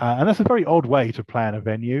 And that's a very odd way to plan a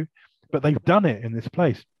venue, but they've done it in this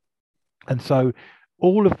place. And so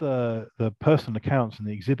all of the personal accounts and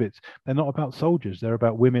the exhibits, they're not about soldiers. They're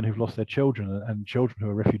about women who've lost their children and children who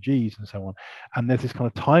are refugees and so on. And there's this kind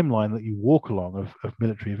of timeline that you walk along of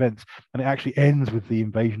military events. And it actually ends with the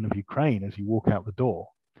invasion of Ukraine as you walk out the door.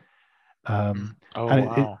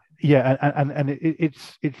 Wow.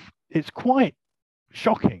 It's quite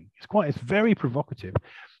shocking. It's very provocative.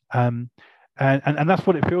 And that's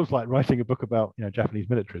what it feels like writing a book about Japanese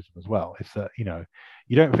militarism as well. It's that you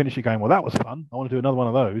don't finish it going, well, that was fun, I want to do another one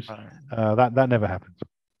of those. That never happens.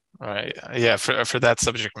 Right. Yeah. For that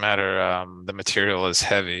subject matter, the material is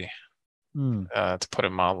heavy, to put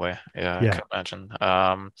it mildly. Yeah. I can imagine.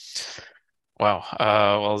 Wow.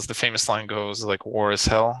 Well, as the famous line goes, like, war is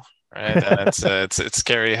hell, right? And it's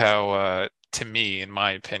scary how, to me, in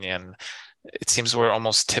my opinion, it seems we're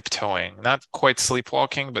almost tiptoeing, not quite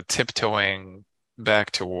sleepwalking, but tiptoeing back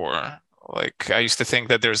to war. Like, I used to think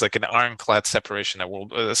that there's like an ironclad separation,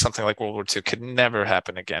 that something like World War II could never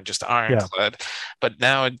happen again, just ironclad. But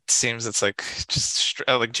now it seems it's like just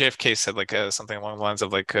like JFK said, like something along the lines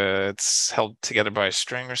of like it's held together by a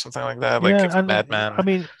string or something like that. Like it's madman. I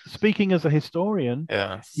mean, speaking as a historian,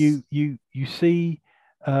 you see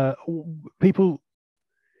people.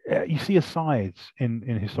 You see asides in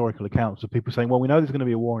historical accounts of people saying, well, we know there's going to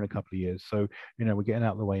be a war in a couple of years, so we're getting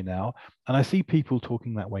out of the way now. And I see people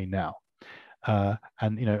talking that way now.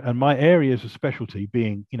 And my areas of specialty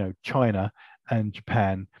being China and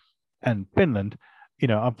Japan and Finland,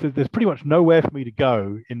 there's pretty much nowhere for me to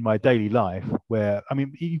go in my daily life where, I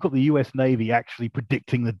mean, you've got the US Navy actually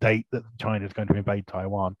predicting the date that China is going to invade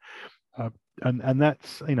Taiwan, and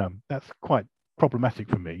that's that's quite problematic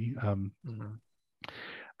for me.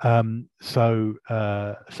 So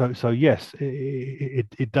yes,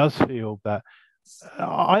 it does feel that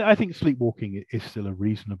I think sleepwalking is still a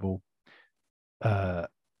reasonable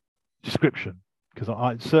description,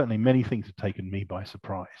 because certainly many things have taken me by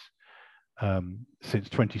surprise since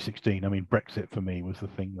 2016. I mean, Brexit for me was the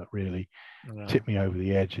thing that really tipped me over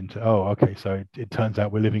the edge into, oh, okay, so it turns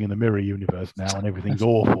out we're living in the mirror universe now and everything's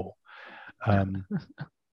awful. And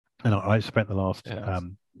I spent the last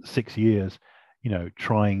 6 years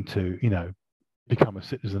trying to, become a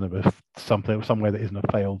citizen of somewhere that isn't a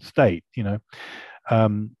failed state, and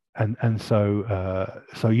so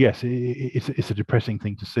yes, it's a depressing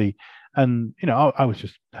thing to see. And I was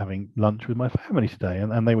just having lunch with my family today,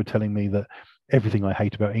 and they were telling me that everything I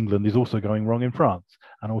hate about England is also going wrong in France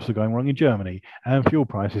and also going wrong in Germany, and fuel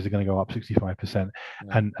prices are going to go up 65%.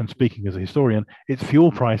 And speaking as a historian, it's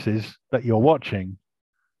fuel prices that you're watching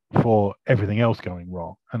for everything else going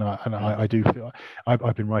wrong. And I do feel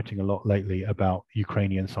I've been writing a lot lately about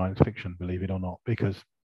Ukrainian science fiction, believe it or not, because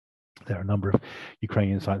there are a number of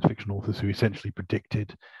Ukrainian science fiction authors who essentially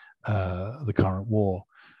predicted the current war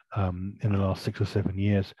in the last 6 or 7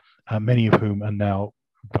 years, many of whom are now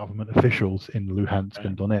government officials in Luhansk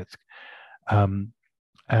and Donetsk. And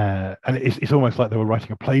it's almost like they were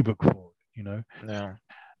writing a playbook for it,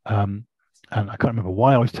 and I can't remember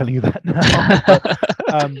why I was telling you that now.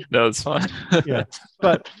 No, it's fine.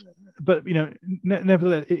 but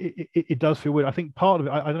nevertheless, it does feel weird. I think part of it,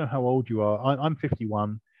 I don't know how old you are. I'm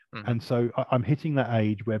 51. And so I'm hitting that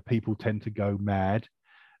age where people tend to go mad,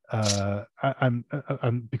 and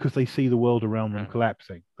because they see the world around them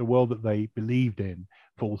collapsing. The world that they believed in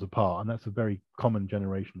falls apart, and that's a very common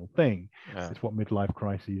generational thing. It's what midlife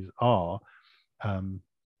crises are.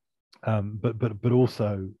 But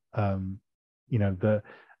also, I'm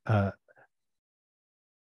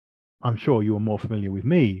sure you are more familiar with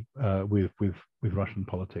me with Russian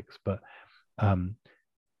politics, but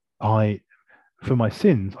for my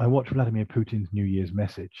sins, I watched Vladimir Putin's New Year's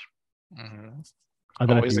message. I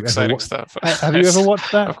don't Always know if exciting stuff. Have you ever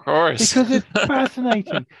watched that? Of course. Because it's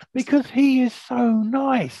fascinating. Because he is so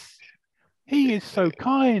nice. He is so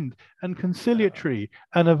kind and conciliatory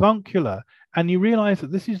and avuncular. And you realize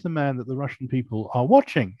that this is the man that the Russian people are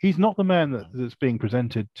watching. He's not the man that's being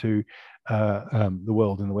presented to the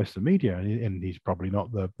world in the Western media. And he's probably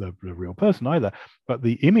not the real person either. But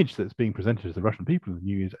the image that's being presented to the Russian people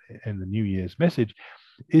in the New Year's message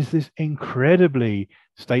is this incredibly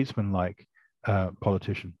statesmanlike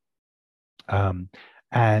politician. And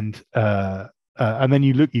then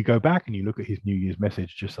you go back and you look at his New Year's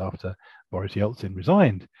message just after Boris Yeltsin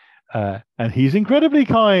resigned. And he's incredibly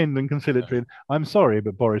kind and conciliatory. I'm sorry,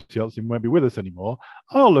 but Boris Yeltsin won't be with us anymore.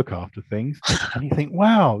 I'll look after things. And you think,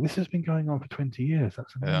 wow, this has been going on for 20 years.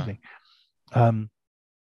 That's amazing.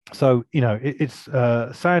 So, it's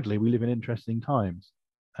sadly, we live in interesting times.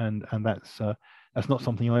 And that's not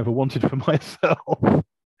something I ever wanted for myself.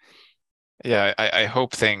 Yeah, I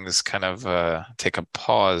hope things kind of take a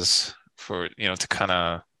pause for, to kind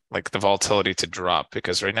of like the volatility to drop,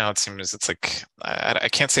 because right now it seems it's like I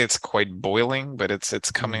can't say it's quite boiling, but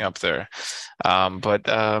it's coming up there. I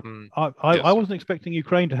wasn't expecting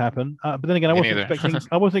Ukraine to happen, but then again, I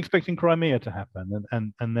wasn't expecting Crimea to happen,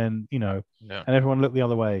 and then and everyone looked the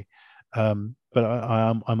other way. But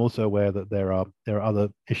I'm also aware that there are other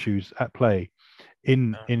issues at play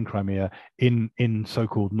in Crimea, in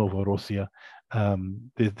so-called Novorossiya.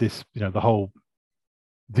 This the whole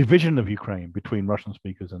division of Ukraine between Russian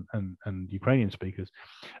speakers and Ukrainian speakers,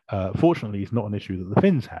 fortunately, is not an issue that the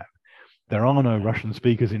Finns have. There are no Russian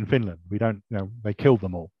speakers in Finland. We don't, they killed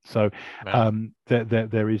them all. So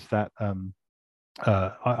there is that.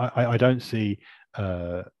 I don't see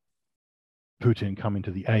Putin coming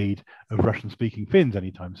to the aid of Russian-speaking Finns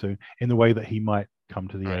anytime soon, in the way that he might come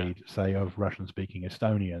to the aid, say, of Russian-speaking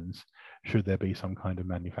Estonians, should there be some kind of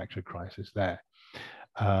manufactured crisis there.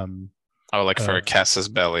 For Casus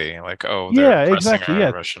Belli, exactly.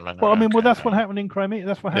 Russian well, that's what happened in Crimea.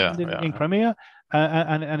 That's what happened in Crimea,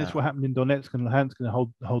 and it's what happened in Donetsk and Luhansk and the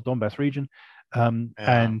whole Donbass region. And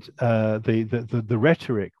the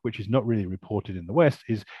rhetoric, which is not really reported in the West,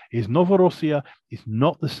 is Novorossiya is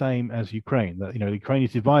not the same as Ukraine. That Ukraine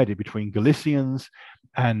is divided between Galicians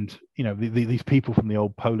and these people from the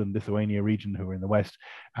old Poland, Lithuania region who are in the West,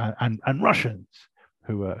 and Russians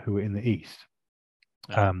who are in the East.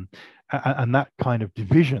 And that kind of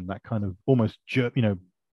division, that kind of almost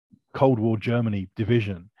Cold War Germany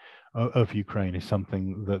division of Ukraine, is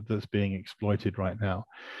something that's being exploited right now,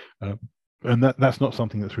 and that's not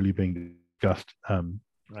something that's really being discussed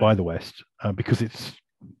by the West, because it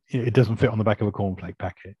doesn't fit on the back of a cornflake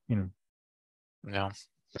packet. Yeah.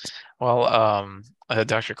 Well,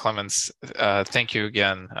 Dr. Clements, thank you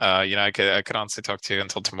again. I could honestly talk to you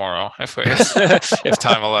until tomorrow if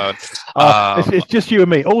time allowed. It's just you and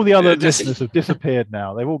me. All the other listeners have disappeared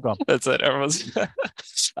now. They've all gone. That's it. Everyone's.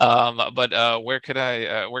 But where could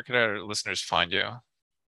our listeners find you?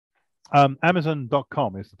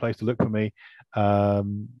 Amazon.com is the place to look for me,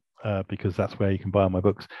 because that's where you can buy all my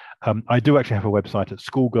books. I do actually have a website at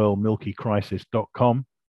schoolgirlmilkycrisis.com.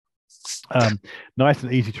 Nice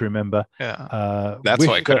and easy to remember. That's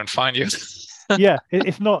why I couldn't find you.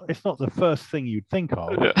 It's not the first thing you'd think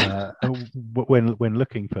of when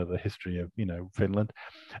looking for the history of Finland,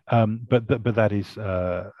 but that is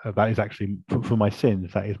actually for my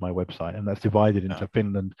sins. That is my website, and that's divided into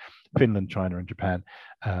Finland, China, and Japan,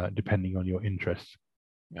 depending on your interests.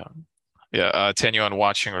 To anyone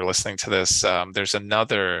watching or listening to this, there's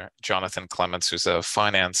another Jonathan Clements who's a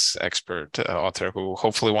finance expert author who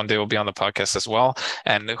hopefully one day will be on the podcast as well,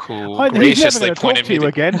 and who graciously pointed me to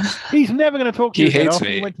again. He's never going to talk to you again.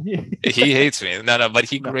 He hates me. No, but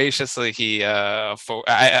he graciously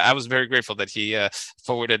I was very grateful that he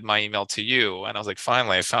forwarded my email to you, and I was like,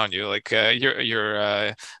 finally, I found you. Like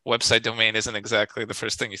your website domain isn't exactly the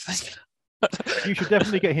first thing you think. You should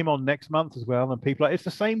definitely get him on next month as well. And people it's the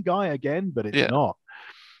same guy again, but it's not.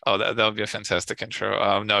 Oh, that would be a fantastic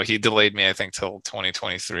intro. No, he delayed me, I think, till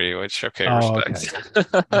 2023, which, respect.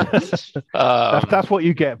 Okay. That's what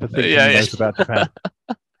you get for thinking most about Japan.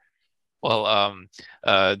 Well,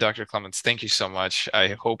 Dr. Clements, thank you so much. I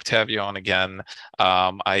hope to have you on again.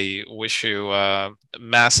 I wish you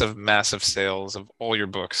massive, massive sales of all your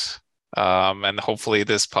books. And hopefully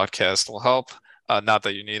this podcast will help. Not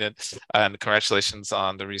that you need it. And congratulations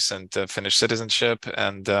on the recent Finnish citizenship.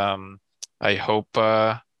 And I hope,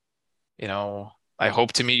 you know, I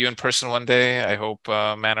hope to meet you in person one day. I hope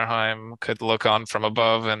Mannerheim could look on from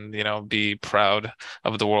above and, be proud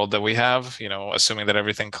of the world that we have, assuming that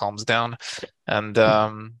everything calms down. And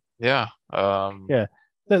yeah. Yeah.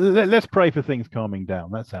 Let's pray for things calming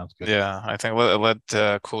down. That sounds good. Yeah, I think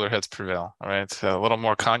let cooler heads prevail. All right. A little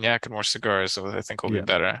more cognac and more cigars, so I think will be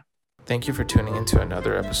better. Thank you for tuning into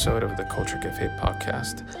another episode of the Culture Cafe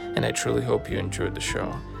podcast, and I truly hope you enjoyed the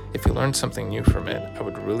show. If you learned something new from it, I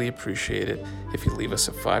would really appreciate it if you leave us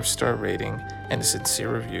a 5-star rating and a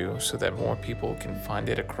sincere review so that more people can find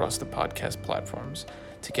it across the podcast platforms.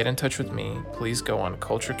 To get in touch with me, please go on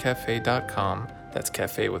culturecafe.com, that's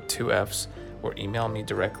cafe with 2 F's, or email me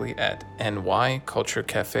directly at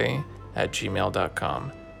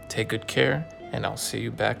nyculturecafe@gmail.com. Take good care, and I'll see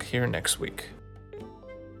you back here next week.